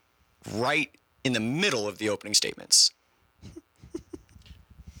right in the middle of the opening statements.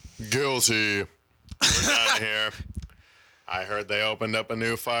 Guilty. We're done here. I heard they opened up a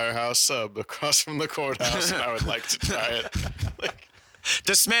new firehouse sub across from the courthouse, and I would like to try it. Like,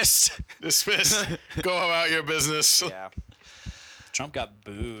 dismissed. Dismissed. Go about your business. Yeah. Trump got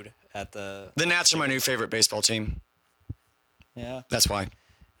booed at the. The Nats are my new favorite baseball team. Yeah. That's why.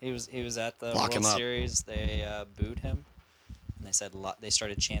 He was at the Lock World him up. Series. They booed him, and they said they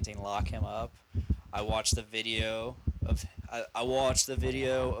started chanting "Lock him up." I watched the video of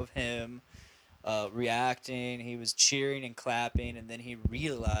him reacting. He was cheering and clapping, and then he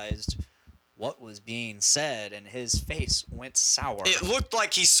realized what was being said, and his face went sour. It looked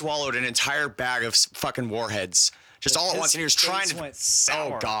like he swallowed an entire bag of fucking warheads just all at once, and he was trying to. Went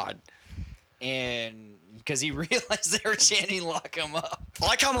sour. Oh God! And because he realized they were chanting "Lock him up." I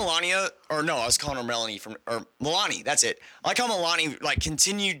like how Melania, or no, I was calling her Melanie Melanie. That's it. I like how Melanie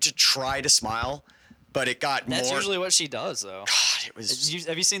continued to try to smile, but it got more. That's usually what she does, though. God, it was.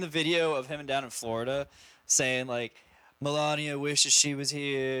 Have you seen the video of him down in Florida saying like, Melania wishes she was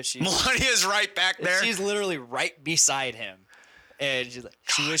here. Melania's right back there. She's literally right beside him, and she's like,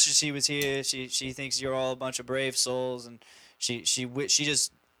 she wishes she was here. She thinks you're all a bunch of brave souls, and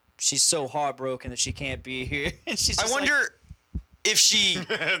she's so heartbroken that she can't be here. And she's I just wonder if she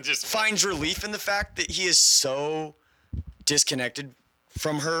Just finds relief in the fact that he is so disconnected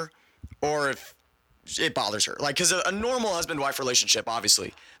from her, or if it bothers her. Like, because a normal husband-wife relationship,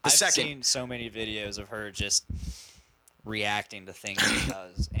 obviously. I've seen so many videos of her just reacting to things he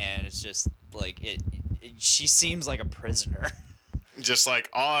does, and it's just like she seems like a prisoner. Just like,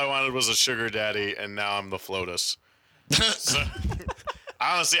 all I wanted was a sugar daddy, and now I'm the FLOTUS. So,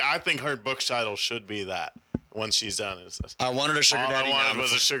 honestly, I think her book title should be that when she's done. I wanted a sugar daddy. All I now wanted I'm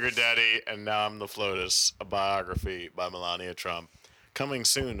was a sugar daddy, and now I'm the FLOTUS. A biography by Melania Trump. Coming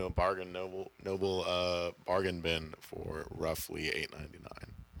soon to a noble bargain bin for roughly $8.99.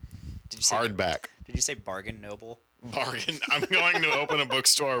 Did you say Hardback. Did you say bargain noble? Bargain. I'm going to open a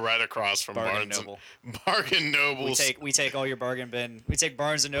bookstore right across from Bargain Barnes Noble. Bargain Nobles. We take all your bargain bin. We take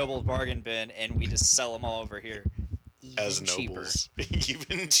Barnes and Noble's bargain bin, and we just sell them all over here. as cheaper. nobles.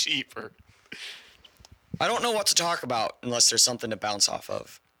 Even cheaper. I don't know what to talk about unless there's something to bounce off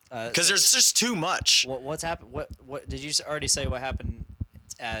of. Because there's just too much. What's happened? What did you already say? What happened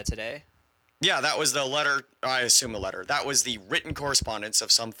today? Yeah, that was the letter. I assume a letter. That was the written correspondence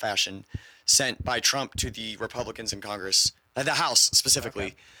of some fashion sent by Trump to the Republicans in Congress, the House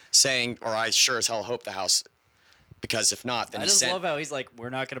specifically, saying, or I sure as hell hope the House, because if not, then I he just sent. love how he's like, we're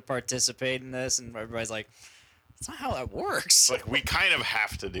not going to participate in this, and everybody's like, that's not how that works. Like, we kind of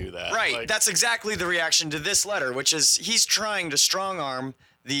have to do that. Right. Like, That's exactly the reaction to this letter, which is he's trying to strong arm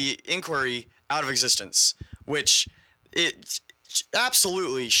the inquiry out of existence, which it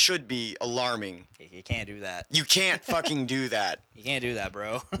absolutely should be alarming. You can't do that. You can't fucking do that. You can't do that,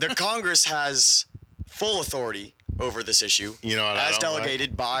 bro. The Congress has full authority over this issue, You know what I as don't like?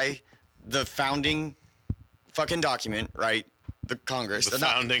 delegated by the founding fucking document, right? The Congress. The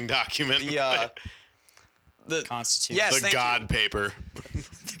founding document. The Constitution. Yes, the thank God paper.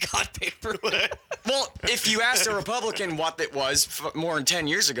 The God paper. Well, if you asked a Republican what it was more than 10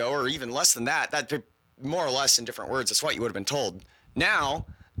 years ago, or even less than that, that'd be more or less in different words. That's what you would have been told. Now,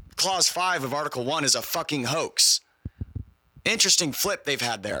 Clause 5 of Article 1 is a fucking hoax. Interesting flip they've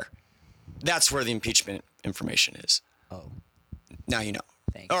had there. That's where the impeachment information is. Oh. Now you know.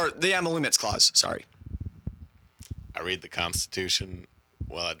 Thank you. Or the emoluments clause, sorry. I read the Constitution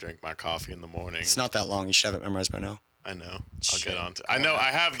while I drink my coffee in the morning. It's not that long. You should have it memorized by now. I know. I'll get on to I know.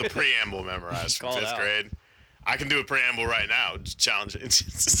 I have the preamble memorized from Call it 5th out. grade. I can do a preamble right now. Just challenge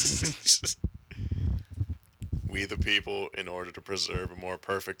it. We the people, in order to preserve a more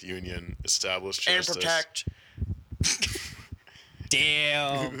perfect union, establish justice. And protect.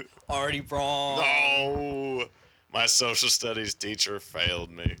 Damn. Already wrong. No. My social studies teacher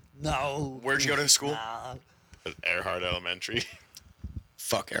failed me. No. Where'd you go to school? Nah. At Earhart Elementary.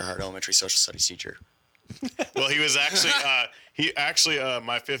 Fuck Earhart Elementary social studies teacher. Well, he was actually,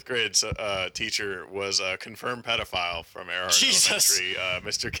 my 5th grade teacher was a confirmed pedophile from Earhart Jesus. Elementary,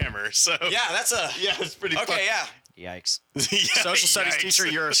 Mr. Kemmer. So Yeah, that's a... yeah, it's pretty. Okay, yeah. Yikes. Social studies Yikes. teacher,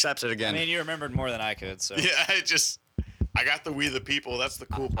 you're accepted again. I mean, you remembered more than I could, so. Yeah, I got the "We the People." That's the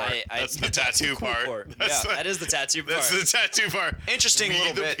cool part. That's the tattoo cool part. That's Yeah, that is the tattoo part. That's the tattoo part. Interesting we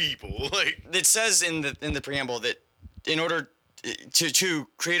little the bit. people. Like It says in the preamble that in order to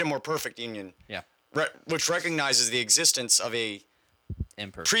create a more perfect union, Yeah. which recognizes the existence of a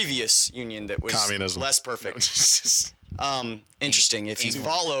Imperfect. previous union that was Communism. less perfect. Interesting. If you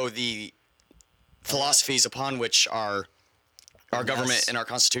follow the philosophies upon which our government Less- and our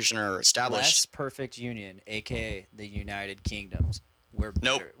constitution are Less established, perfect union, aka the United Kingdoms. We're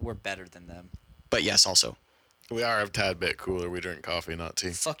Nope. better, we're better than them. but yes, also. we are a tad bit cooler. We drink coffee, not tea.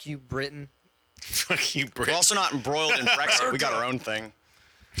 Fuck you, Britain. Fuck you, Brit. We're also not embroiled in Brexit. We got our own thing.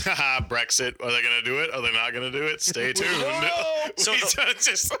 Haha, Brexit. Are they gonna do it? Are they not gonna do it? Stay tuned. So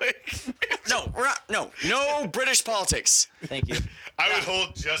Just like No, we're not. No British politics. Thank you. I would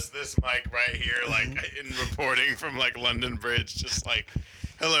hold just this mic right here, like in reporting from like London Bridge, just like,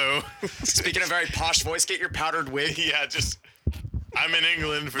 hello. Speaking of very posh voice, get your powdered wig. Yeah, just I'm in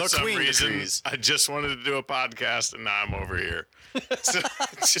England for The some Queen reason. decrees. I just wanted to do a podcast, and now I'm over here. So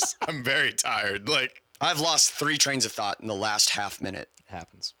it's just I'm very tired. Like I've lost 3 trains of thought in the last half minute. It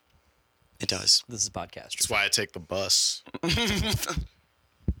happens. It does. This is a podcast. that's why I take the bus.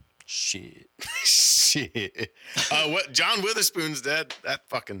 Shit. Shit. What? John Witherspoon's dead. That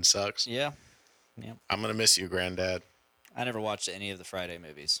fucking sucks. Yeah. Yeah. I'm gonna miss you, Granddad. I never watched any of the Friday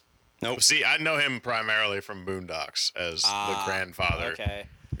movies. Nope. See, I know him primarily from Boondocks as the grandfather. Okay.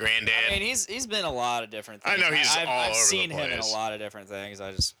 Granddad. I mean, he's been a lot of different I things. know he's I've all over the seen him in a place. lot of different things.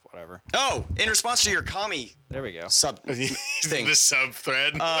 I just whatever. Oh, in response to your commie There we go. sub thing, The sub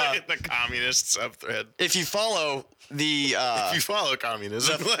thread, the communist sub thread. if you follow the If you follow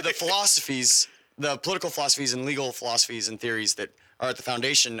communism, the philosophies, the political philosophies and legal philosophies and theories that are at the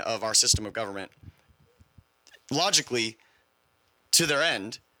foundation of our system of government, logically, to their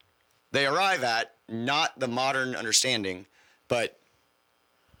end, they arrive at not the modern understanding, but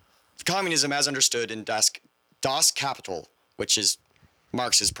communism as understood in Das Kapital, which is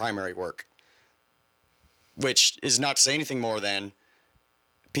Marx's primary work, which is not to say anything more than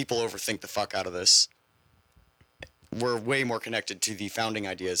people overthink the fuck out of this. We're way more connected to the founding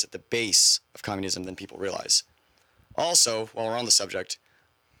ideas at the base of communism than people realize. Also, while we're on the subject,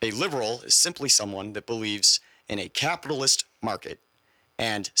 a liberal is simply someone that believes in a capitalist market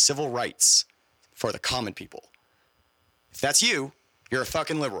and civil rights for the common people. If that's you, you're a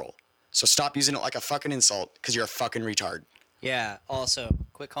fucking liberal. So stop using it like a fucking insult because you're a fucking retard. Yeah. Also,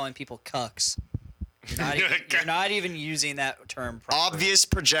 quit calling people cucks. You're not even using that term properly. Obvious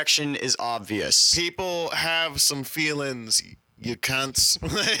projection is obvious. people have some feelings. You cunts.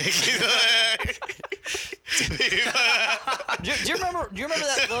 Do you remember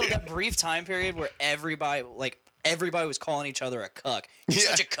that brief time period where everybody was calling each other a cuck? You're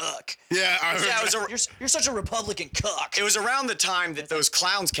such a cuck. Yeah, I remember. Yeah, it was You're such a Republican cuck. It was around the time that those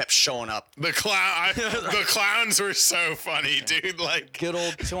clowns kept showing up. the clowns were so funny, dude. Like Good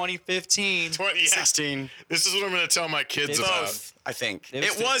old 2015. 20, yeah. 16. This is what I'm gonna tell my kids about. Both, I think. It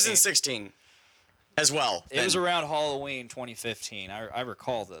was It was in 15. 16 as well. It was then. around Halloween 2015. I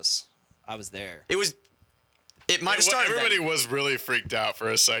recall this. I was there. It might have started Everybody then. was really freaked out for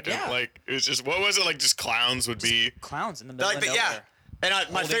a second. Yeah. Like it was just what was it like? Just clowns would be. Clowns in the middle Like, of yeah. nowhere. And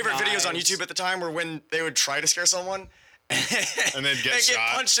my Holding favorite videos on knives. YouTube at the time were when they would try to scare someone And then get and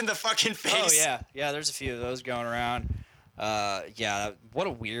shot. punched in the fucking face. Oh yeah. There's a few of those going around. Yeah, what a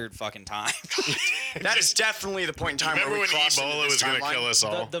weird fucking time. That is definitely the point in time Remember where we when crossed into Ebola this was going to timeline? kill us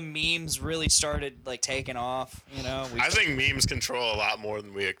all? The memes really started like taking off. You know, I think memes control a lot more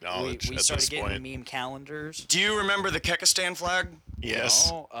than we acknowledge we at started this getting point. meme calendars. Do you remember the Kekistan flag? Yes.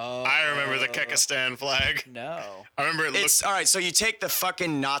 No? I remember the Kekistan flag. No. I remember it It's looked. all right. So you take the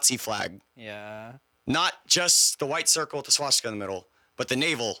fucking Nazi flag, Yeah. not just the white circle with the swastika in the middle, but the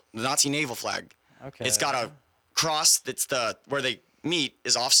Nazi naval flag. Okay. It's got a cross that's where they meet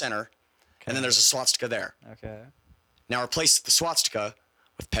is off center, and then there's a swastika there. Okay. Now replace the swastika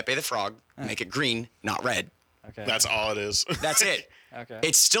with Pepe the Frog, make it green, not red. Okay. That's all it is. That's it. Okay.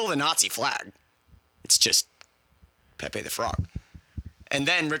 It's still the Nazi flag. It's just Pepe the Frog. And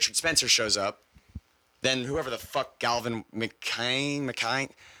then Richard Spencer shows up. Then whoever the fuck Galvin McKine.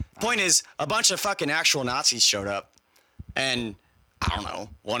 Point is, a bunch of fucking actual Nazis showed up. And I don't know,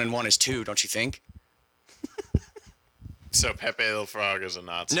 1 and 1 is 2, don't you think? So Pepe the Frog is a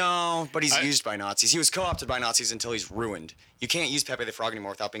Nazi. No, but he's used by Nazis. He was co-opted by Nazis until he's ruined. You can't use Pepe the Frog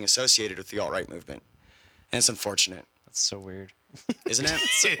anymore without being associated with the alt-right movement. And it's unfortunate. That's so weird. Isn't it?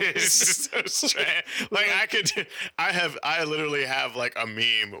 It's so strange. Like I literally have like a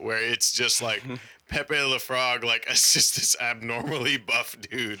meme where it's just like Pepe the Frog, like it's just this abnormally buff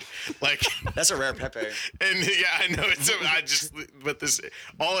dude. Like That's a rare Pepe. And yeah, I know but this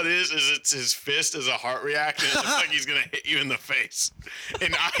all it is it's his fist as a heart reaction. It looks like he's gonna hit you in the face.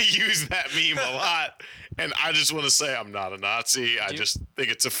 And I use that meme a lot. And I just want to say I'm not a Nazi. I just think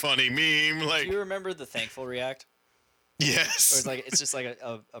it's a funny meme. Like, Do you remember the Thankful React? yes. Or it's just like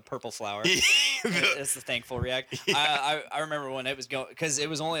a purple flower. It's the Thankful React. I remember when it was going because it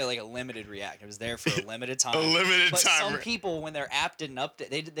was only like a limited React. It was there for a limited time. But some people, when their app didn't update,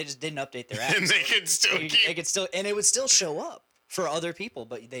 they just didn't update their app. And they could still and it would still show up for other people,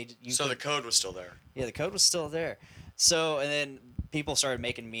 but So the code was still there. Yeah, the code was still there. So and then people started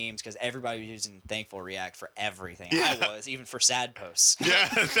making memes because everybody was using Thankful React for everything. Yeah. I was even for sad posts. Yeah,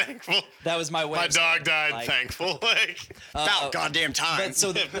 thankful. That was my way. My of dog saying, died. like, Thankful. Like About goddamn time. But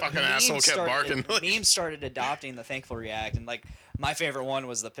so the fucking memes asshole kept barking. Memes started adopting the Thankful React, and like my favorite one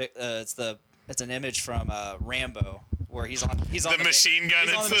was it's an image from Rambo where he's on the machine gun.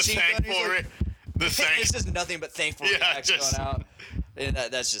 he's on It's the machine gun, he's thankful. like- it's just nothing but Thankful Reacts going out. And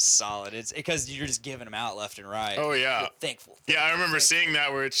that's just solid. It's because you're just giving them out left and right. Oh yeah. Thankful. Yeah, I remember seeing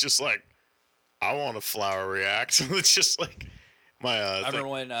that where it's just like, I want a flower react. It's just like my. I remember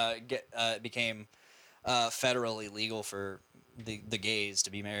when it became federally legal for the gays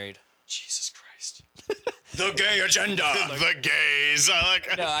to be married. Jesus Christ. The gay agenda. The gays. I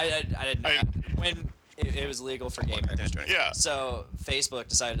like. No, I didn't know. When it was legal for gay marriage. Yeah. So Facebook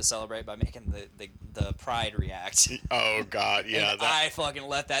decided to celebrate by making the Pride React. Oh God, yeah. And I fucking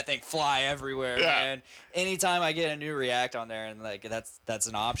let that thing fly everywhere, Yeah. man. Anytime I get a new React on there and like that's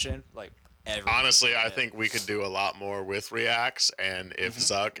an option, like Honestly, I think we could do a lot more with reacts, and if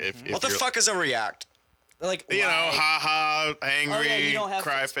if What the you're- fuck is a react? Like you know, haha, angry, Oh, yeah, you don't have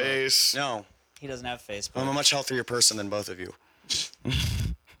cry Facebook. face. No. He doesn't have Facebook. I'm a much healthier person than both of you.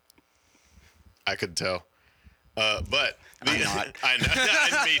 I could tell. But I'm not. I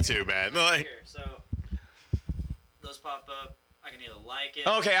know. Me too, man. Like, So those pop up. I can either like it.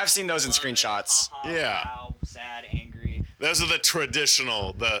 Okay, I've seen those in screenshots. Yeah. Wow, sad, angry. those are the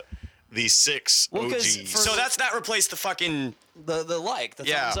traditional, the 6 Well, 'cause OGs. for- So that's not replace the fucking The thumbs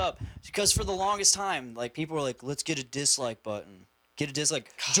Yeah. up. Because for the longest time, like people were like, let's get a dislike button. Get a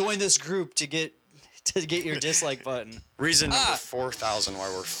dislike. Join this group to get your dislike button. reason number 4,000 why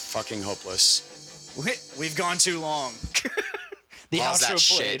we're fucking hopeless. We've gone too long. The Pause that outro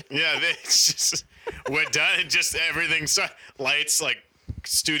shit. played. Yeah, it's just we're done. Just everything lights like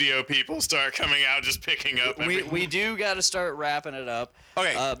studio people start coming out, just picking up. We do got to start wrapping it up.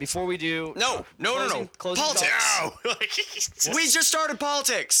 Okay. Before we do. No. Closing Politics. thoughts. No, We just started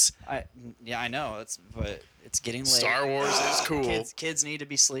politics. I know. But it's getting late. Star Wars is cool. Kids need to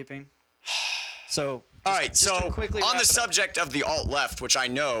be sleeping. So. All right, just to so quickly on wrap the it up. subject of the alt-left, which I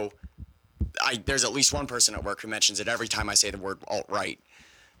know, there's at least one person at work who mentions it every time I say the word alt-right.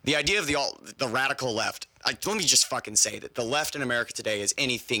 The idea of the radical left, let me just fucking say that the left in America today is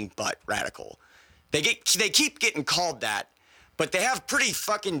anything but radical. They keep getting called that, but they have pretty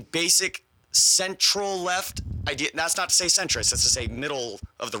fucking basic central left idea. That's not to say centrist, that's to say middle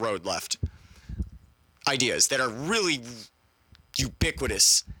of the road left ideas that are really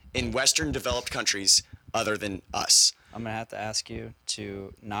ubiquitous in Western developed countries other than us. I'm gonna have to ask you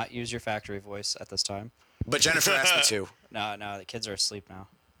to not use your factory voice at this time. But Jennifer asked me to. No, the kids are asleep now.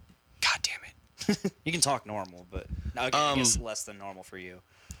 God damn it. You can talk normal, but I guess less than normal for you.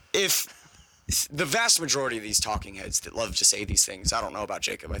 If the vast majority of these talking heads that love to say these things, I don't know about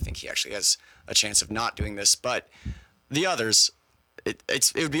Jacob. I think he actually has a chance of not doing this. But the others,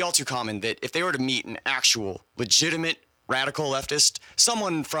 it would be all too common that if they were to meet an actual, legitimate radical leftist,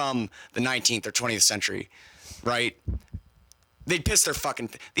 someone from the 19th or 20th century, right? They'd piss their fucking...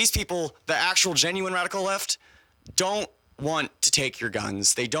 These people, the actual genuine radical left, don't want to take your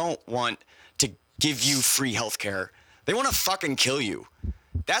guns. They don't want to give you free healthcare. They want to fucking kill you.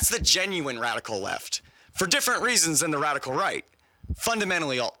 That's the genuine radical left. For different reasons than the radical right.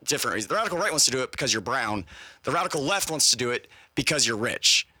 Fundamentally all different reasons. The radical right wants to do it because you're brown. The radical left wants to do it because you're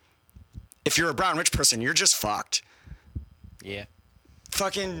rich. If you're a brown rich person, you're just fucked. Yeah.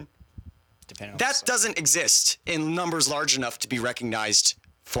 Fucking... Depending on that doesn't exist in numbers large enough to be recognized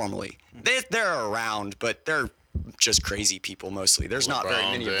formally. They're around, but they're just crazy people mostly. There's not very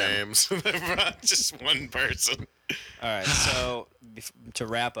many of them. Just one person. All right, so to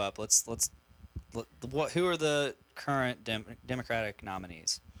wrap up, who are the current Democratic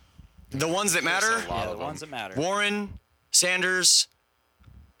nominees? The ones that matter? Yeah, the ones that matter. Warren, Sanders.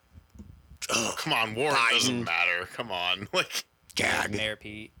 Oh, come on, Warren Biden. doesn't matter. Come on, like gag.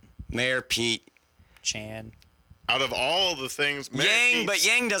 Mayor Pete. Chan. Out of all the things, Yang, but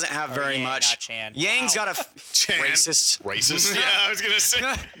Yang doesn't have very Yang, much. not Chan. Yang's Wow. got a Chan. racist. Yeah, I was gonna say.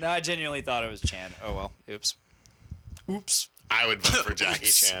 No, I genuinely thought it was Chan. Oh well. Oops. I would vote for Jackie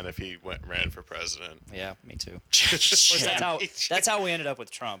Chan if he ran for president. Yeah, me too. Of course, that's how we ended up with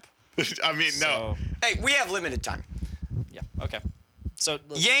Trump. I mean, no. Hey, we have limited time. Yeah. Okay. So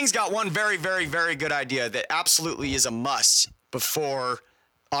Yang's got one very, very, very good idea that absolutely is a must before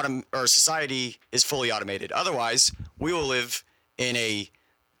society is fully automated. Otherwise, we will live in a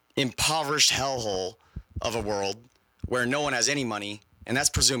impoverished hellhole of a world where no one has any money, and that's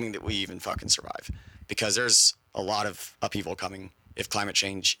presuming that we even fucking survive, because there's a lot of upheaval coming if climate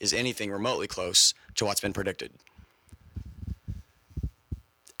change is anything remotely close to what's been predicted.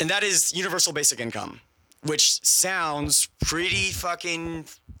 And that is universal basic income, which sounds pretty fucking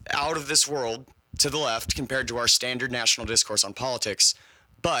out of this world to the left compared to our standard national discourse on politics.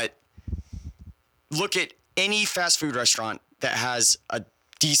 But look at any fast food restaurant that has a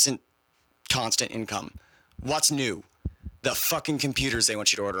decent constant income. What's new? The fucking computers they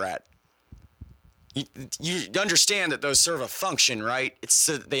want you to order at. You understand that those serve a function, right? It's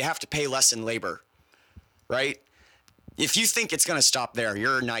so they have to pay less in labor, right? If you think it's going to stop there,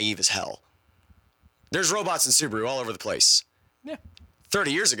 you're naive as hell. There's robots in Subaru all over the place. Yeah.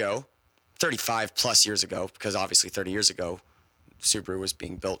 30 years ago, 35 plus years ago, because obviously 30 years ago, Subaru was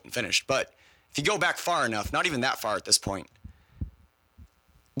being built and finished. But if you go back far enough, not even that far at this point,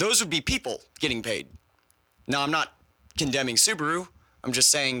 those would be people getting paid. Now, I'm not condemning Subaru. I'm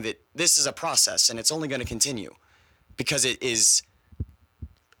just saying that this is a process, and it's only going to continue because it is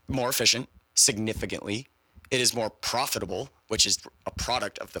more efficient, significantly. It is more profitable, which is a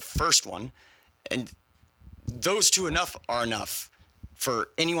product of the first one. And those two are enough for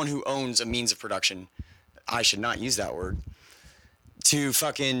anyone who owns a means of production. I should not use that word. To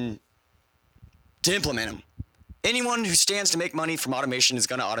implement them. Anyone who stands to make money from automation is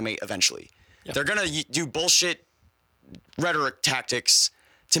going to automate eventually. Yep. They're going to do bullshit rhetoric tactics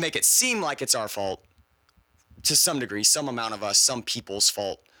to make it seem like it's our fault to some degree, some amount of us, some people's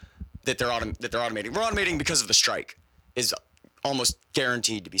fault that they're automating. We're automating because of the strike is almost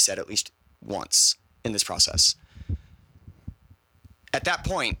guaranteed to be said at least once in this process. At that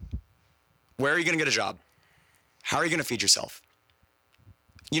point, where are you going to get a job? How are you going to feed yourself?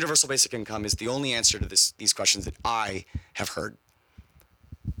 Universal basic income is the only answer to these questions that I have heard.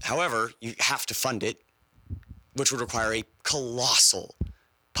 However, you have to fund it, which would require a colossal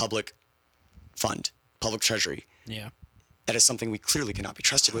public fund, public treasury. Yeah. That is something we clearly cannot be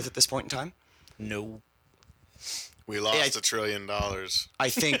trusted with at this point in time. No. We lost $1 trillion. I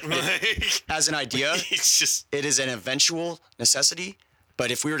think that as an idea, it is an eventual necessity,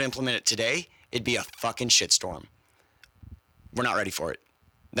 but if we were to implement it today, it'd be a fucking shitstorm. We're not ready for it.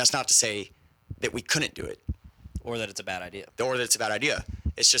 That's not to say that we couldn't do it. Or that it's a bad idea.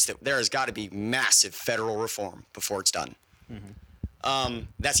 It's just that there has got to be massive federal reform before it's done. Mm-hmm.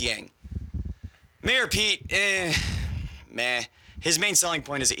 That's Yang. Mayor Pete, meh. His main selling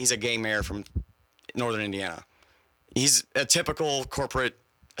point is that he's a gay mayor from northern Indiana. He's a typical corporate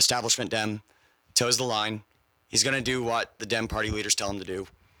establishment Dem, toes the line. He's going to do what the Dem party leaders tell him to do.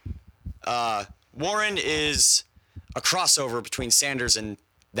 Warren is a crossover between Sanders and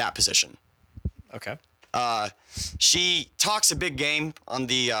that position. Okay. She talks a big game on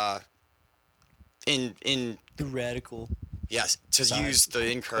the in the radical. Yes, to use the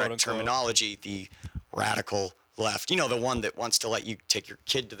incorrect terminology, the radical left. You know, the one that wants to let you take your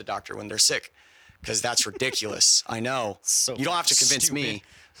kid to the doctor when they're sick, because that's ridiculous. I know. So you don't have to convince me.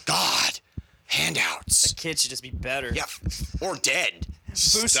 stupid. God, handouts. The kid should just be better. Yeah, or dead.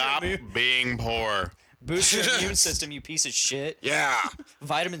 Stop being poor. Boost your immune system, you piece of shit. Yeah.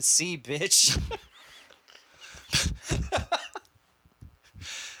 Vitamin C, bitch.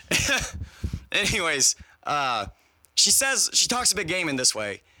 Anyways, she talks a big game in this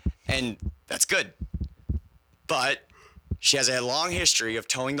way, and that's good. But she has a long history of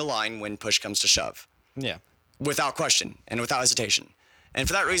towing the line when push comes to shove. Yeah. Without question and without hesitation. And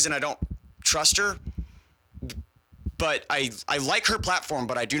for that reason, I don't trust her. But I like her platform,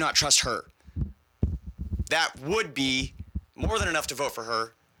 but I do not trust her. That would be more than enough to vote for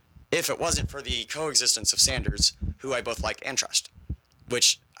her if it wasn't for the coexistence of Sanders, who I both like and trust.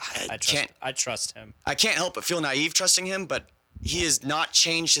 Which I trust him. I can't help but feel naive trusting him, but he has not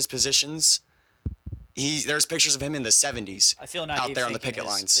changed his positions. There's pictures of him in the 70s. I feel naive out there on the thinking picket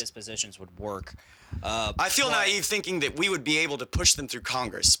lines. His positions would work. I feel naive thinking that we would be able to push them through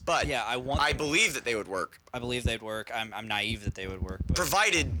Congress, but yeah, I believe that they would work. I believe they'd work. I'm naive that they would work. But,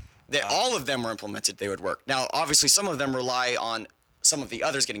 provided that all of them were implemented, they would work. Now, obviously, some of them rely on some of the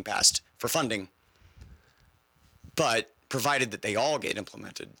others getting passed for funding, but provided that they all get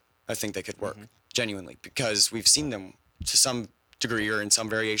implemented, I think they could work genuinely, because we've seen them to some degree or in some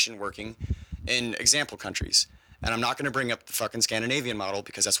variation working in example countries. And I'm not going to bring up the fucking Scandinavian model,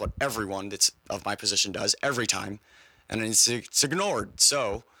 because that's what everyone that's of my position does every time, and it's ignored.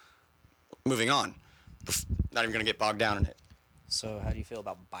 So, moving on. Not even going to get bogged down in it. So, how do you feel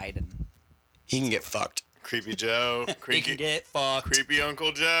about Biden? He can get fucked. Creepy Joe. He can get fucked. Creepy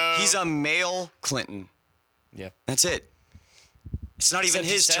Uncle Joe. He's a male Clinton. Yeah. That's it. It's not even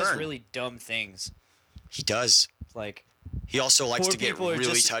Except his he says turn. really dumb things. He does. Like, he also likes to get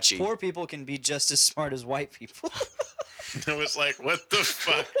really touchy. Poor people can be just as smart as white people. I was like, what the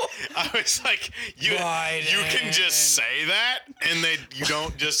fuck? I was like, you can just say that and you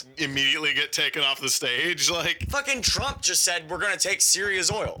don't just immediately get taken off the stage? Like, fucking Trump just said we're going to take Syria's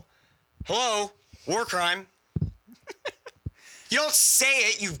oil. Hello? War crime. You don't say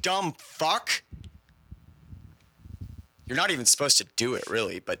it, you dumb fuck. You're not even supposed to do it,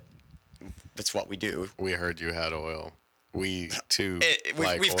 really, but that's what we do. We heard you had oil. We, too,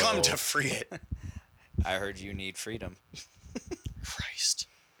 we've come to free it. I heard you need freedom. Christ.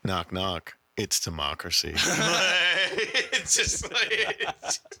 Knock, knock. It's democracy. It's just like...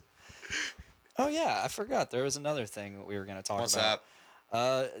 Oh, yeah, I forgot. There was another thing that we were going to talk about.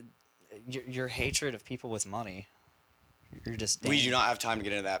 What's that? Your hatred of people with money. You're just... We do not have time to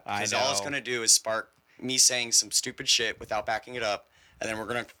get into that, because all it's going to do is spark me saying some stupid shit without backing it up, and then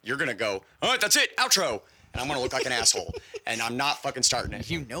you're going to go, all right, that's it, outro. And I'm going to look like an asshole. And I'm not fucking starting it.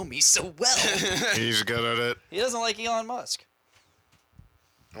 You know me so well. He's good at it. He doesn't like Elon Musk.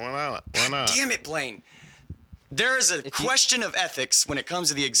 Why not? Why not? Damn it, Blaine. There is a question of ethics when it comes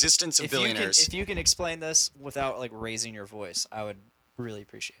to the existence of billionaires. If you can explain this without like raising your voice, I would really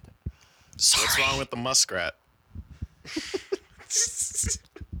appreciate it. Sorry. What's wrong with the muskrat?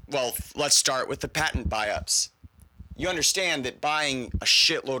 Well, let's start with the patent buy-ups. You understand that buying a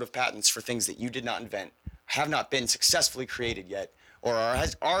shitload of patents for things that you did not invent, have not been successfully created yet, or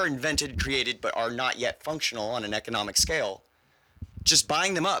are invented, created, but are not yet functional on an economic scale, just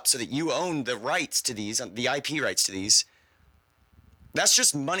buying them up so that you own the rights to these, the IP rights to these, that's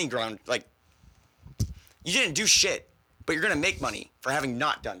just money ground. Like, you didn't do shit, but you're going to make money for having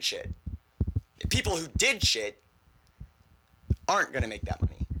not done shit. People who did shit aren't going to make that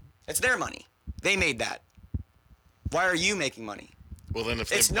money. It's their money. They made that. Why are you making money? Well, then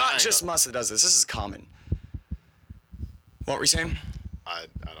if it's not just Musk that does this. This is common. What were you saying? I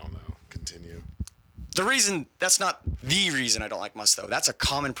don't know. Continue. That's not the reason I don't like Musk, though. That's a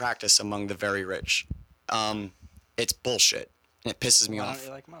common practice among the very rich. It's bullshit. And it pisses me off. Why don't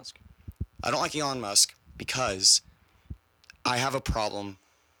you like Musk? I don't like Elon Musk because I have a problem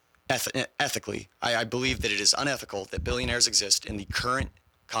ethically. I believe that it is unethical that billionaires exist in the current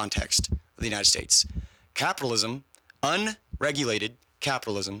context of the United States. Capitalism, unregulated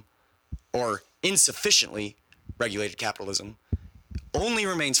capitalism, or insufficiently regulated capitalism, only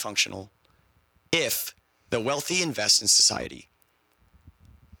remains functional if the wealthy invest in society.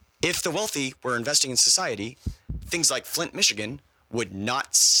 If the wealthy were investing in society, things like Flint, Michigan would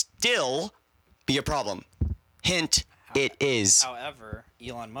not still be a problem. Hint, it is. However,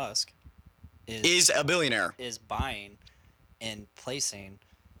 Elon Musk is a billionaire. Is buying and placing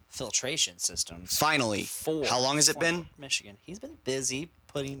filtration systems. Finally. For How long has it been? Michigan. He's been busy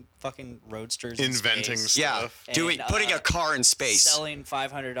putting fucking roadsters Inventing in space. stuff. Yeah, putting a car in space. Selling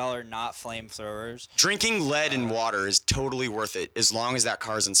 $500 not flamethrowers. Drinking lead in water is totally worth it as long as that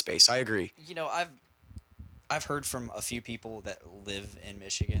car's in space. I agree. You know, I've heard from a few people that live in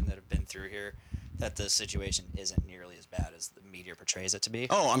Michigan that have been through here that the situation isn't nearly as bad as the media portrays it to be.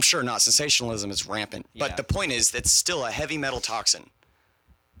 Oh, I'm sure not. Sensationalism is rampant. Yeah. But the point is, it's still a heavy metal toxin.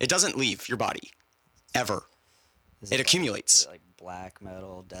 It doesn't leave your body. Ever. It accumulates. Is it like black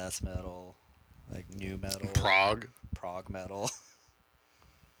metal, death metal, like new metal? Prog metal.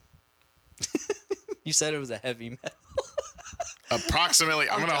 You said it was a heavy metal. Approximately.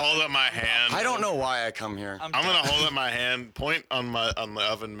 I'm gonna hold up my hand. I don't know why I come here. I'm gonna hold up my hand. Point on the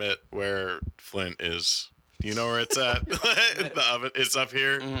oven mitt where Flint is. Do you know where it's at? The oven. It's up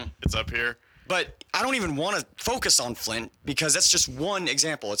here. Mm-hmm. It's up here. But I don't even want to focus on Flint because that's just one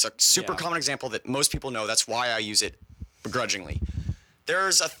example. It's a super Yeah. common example that most people know. That's why I use it begrudgingly.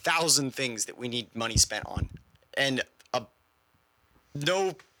 There's 1,000 things that we need money spent on, and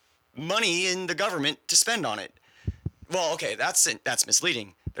no money in the government to spend on it. Well, okay, that's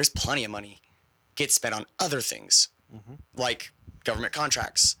misleading. There's plenty of money gets spent on other things, like government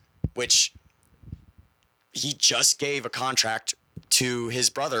contracts, which he just gave a contract to his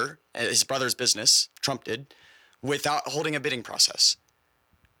brother's business, Trump did, without holding a bidding process.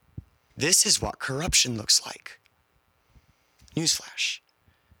 This is what corruption looks like. Newsflash.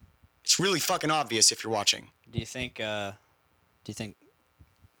 It's really fucking obvious if you're watching. Do you think like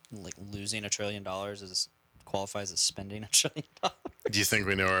losing $1 trillion qualifies as spending $1 trillion? Do you think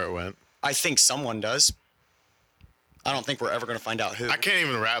we know where it went? I think someone does. I don't think we're ever going to find out who. I can't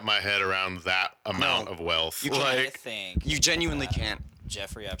even wrap my head around that amount of wealth. You can't. I think You genuinely can't.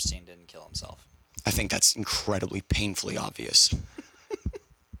 Jeffrey Epstein didn't kill himself. I think that's incredibly painfully obvious.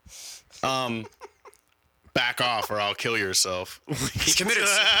 Back off or I'll kill yourself. He committed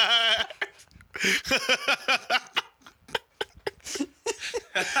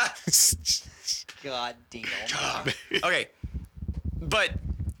God damn. Okay. But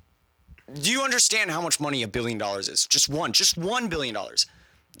do you understand how much money $1 billion is? Just $1 billion.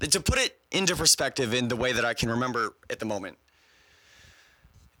 To put it into perspective in the way that I can remember at the moment,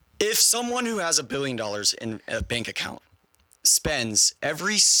 if someone who has $1 billion in a bank account spends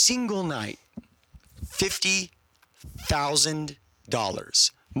every single night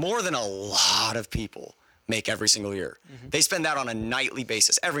 $50,000, more than a lot of people make every single year. They spend that on a nightly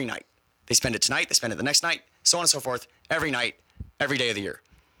basis, every night. They spend it tonight, they spend it the next night, so on and so forth, every night, every day of the year.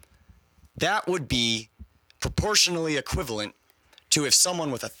 That would be proportionally equivalent to if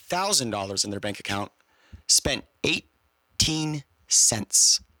someone with $1,000 in their bank account spent 18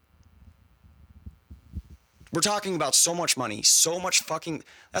 cents. We're talking about so much money, so much fucking,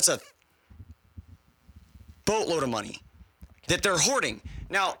 that's a boatload of money that they're hoarding.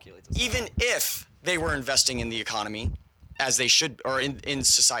 Now, even if they were investing in the economy as they should, or in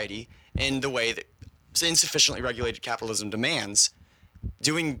society, in the way that insufficiently regulated capitalism demands,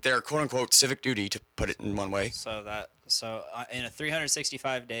 doing their quote unquote civic duty, to put it in one way. So in a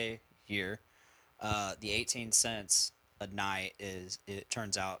 365-day year, the 18 cents a night it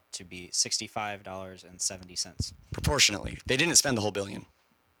turns out to be $65.70. Proportionally. They didn't spend the whole billion.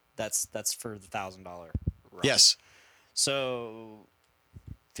 That's for the $1,000. Right? Yes. So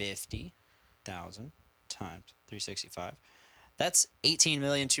 50,000 times 365. That's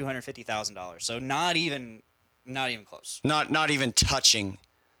 $18,250,000. So not even close. Not even touching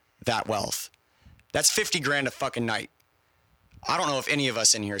that wealth. That's 50 grand a fucking night. I don't know if any of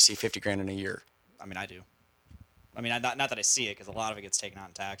us in here see 50 grand in a year. I mean, I do. I mean, not that I see it, because a lot of it gets taken out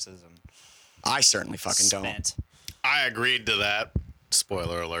in taxes and I certainly fucking spent. I agreed to that.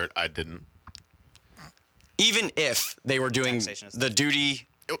 Spoiler alert, I didn't. Even if they were doing the duty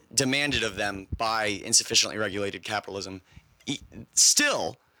demanded of them by insufficiently regulated capitalism,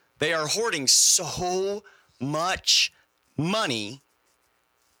 still, they are hoarding so much money.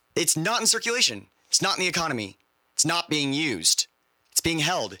 It's not in circulation. It's not in the economy. It's not being used. It's being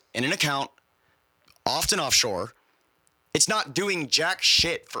held in an account, often offshore. It's not doing jack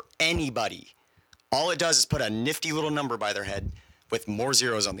shit for anybody. All it does is put a nifty little number by their head with more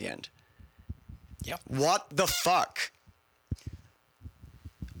zeros on the end. Yep. What the fuck?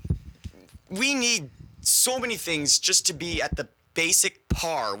 We need so many things just to be at the basic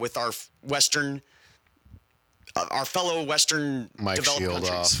par with our Western, our fellow Western Mike developed shield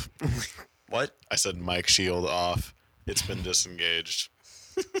countries. off. What? I said Mike shield off. It's been disengaged.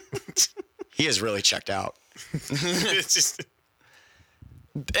 He is really checked out. It's just...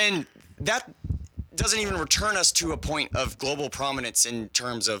 And that doesn't even return us to a point of global prominence in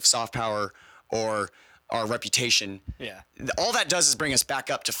terms of soft power or our reputation. Yeah. All that does is bring us back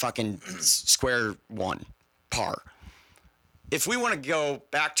up to fucking square one, par. If we want to go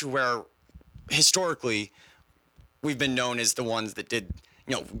back to where historically we've been known as the ones that did,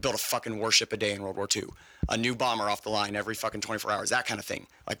 built a fucking warship a day in World War II, a new bomber off the line every fucking 24 hours, that kind of thing.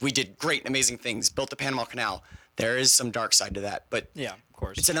 Like, we did great, amazing things, built the Panama Canal. There is some dark side to that, but Yeah, of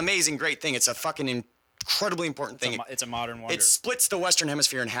course. it's an amazing, great thing. It's a fucking incredibly important thing. It's a modern wonder. It splits the Western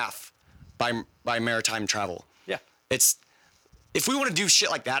Hemisphere in half by maritime travel. Yeah. If we want to do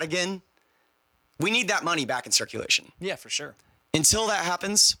shit like that again, we need that money back in circulation. Yeah, for sure. Until that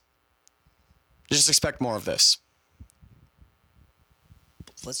happens, just expect more of this.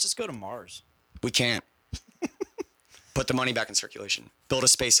 Let's just go to Mars. We can't. Put the money back in circulation. Build a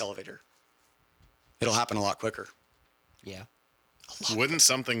space elevator. It'll happen a lot quicker. Yeah. Wouldn't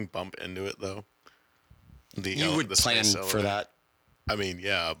something bump into it though? You would the plan space for elevator. that. I mean,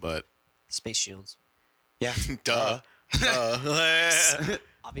 yeah, but Space shields. Yeah. duh.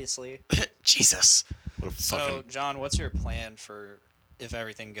 Obviously. Jesus. What a So, fucking John, what's your plan for if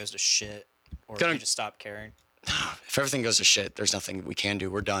everything goes to shit or Gonna- you just stop caring? If everything goes to shit, there's nothing we can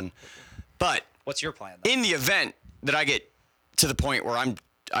do. We're done. But What's your plan, though? in the event that I get to the point where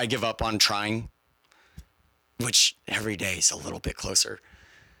I give up on trying, which every day is a little bit closer.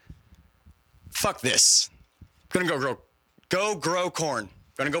 Fuck this. Gonna go grow corn.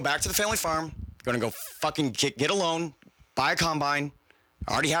 Gonna go back to the family farm. Gonna go fucking get a loan, buy a combine.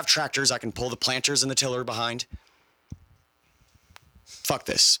 I already have tractors. I can pull the planters and the tiller behind. Fuck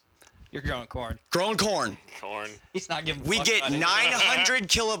this. You're growing corn. Growing corn. He's not giving. We fuck get about it. 900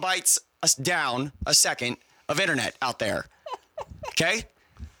 kilobytes down a second of internet out there. Okay?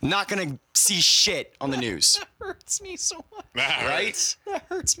 Not gonna see shit on the news. That hurts me so much. Right? That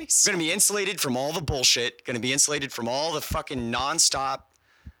hurts me so Gonna be insulated from all the bullshit. Gonna be insulated from all the fucking nonstop.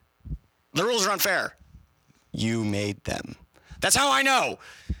 The rules are unfair. You made them. That's how I know.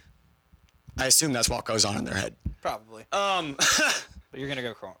 I assume that's what goes on in their head. Probably. But you're gonna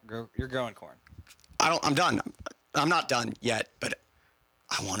you're growing corn. I'm done. I'm not done yet, but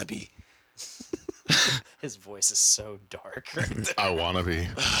I want to be. His voice is so dark. I wanna be.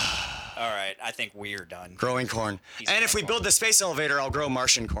 All right, I think we're done. Growing corn. And if we build the space elevator, I'll grow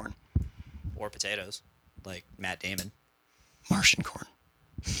Martian corn. Or potatoes, like Matt Damon. Martian corn.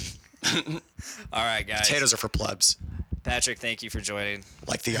 All right, guys. Potatoes are for plebs. Patrick, thank you for joining.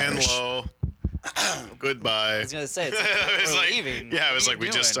 Like the Irish. Hello. Goodbye. I was gonna say it's like It was we're like- leaving. Yeah, it was What are like we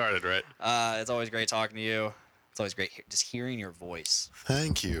you just doing? started, right? It's always great talking to you. It's always great just hearing your voice.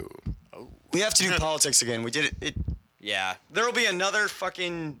 Thank you. We have to do politics again. We did it. Yeah. There will be another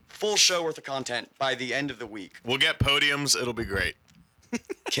fucking full show worth of content by the end of the week. We'll get podiums. It'll be great.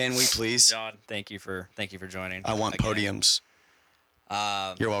 Can we please? John, thank you for joining. I want again. podiums.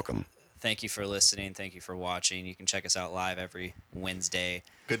 You're welcome. Thank you for listening. Thank you for watching. You can check us out live every Wednesday.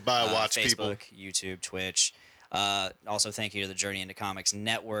 Goodbye, watch Facebook, people. YouTube, Twitch. Also, thank you to the Journey into Comics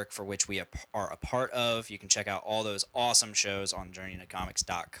Network, for which we are a part of. You can check out all those awesome shows on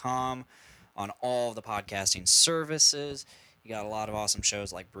journeyintocomics.com, on all of the podcasting services. You got a lot of awesome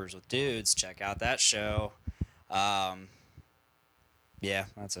shows like Brews with Dudes. Check out that show. Yeah,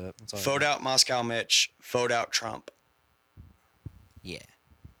 that's it. That's all I Vote got. out Moscow Mitch. Vote out Trump. Yeah,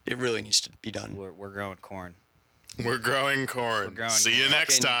 It really needs to be done. we're growing corn. We're growing corn. We're growing See you corn.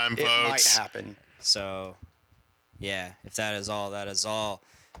 next time, It might folks. happen. So, yeah, if that is all, that is all.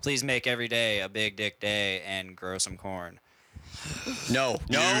 Please make every day a big dick day and grow some corn. No.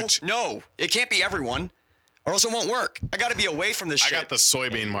 It can't be everyone, or else it won't work. I got to be away from this I shit. got the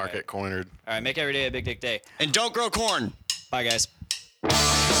soybean market cornered. All right, make every day a big dick day. And don't grow corn. Bye, guys.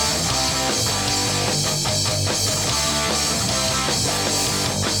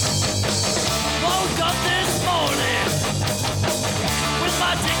 Woke up this morning with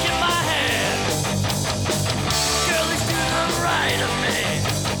my dick in my hand. Girl is to the right of me,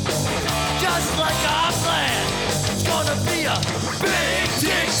 just like I planned. It's gonna be a big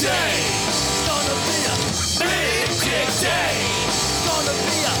dick day. It's gonna be a big dick day. It's gonna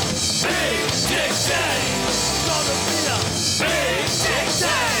be a big dick day. It's gonna be a big dick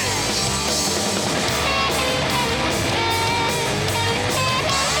day.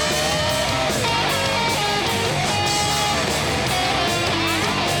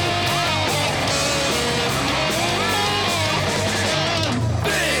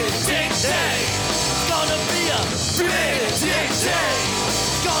 Big dick day. It's gonna be a big dick day.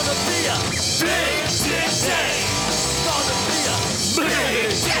 It's gonna be a big dick day. It's gonna be a big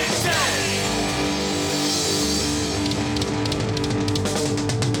dick day.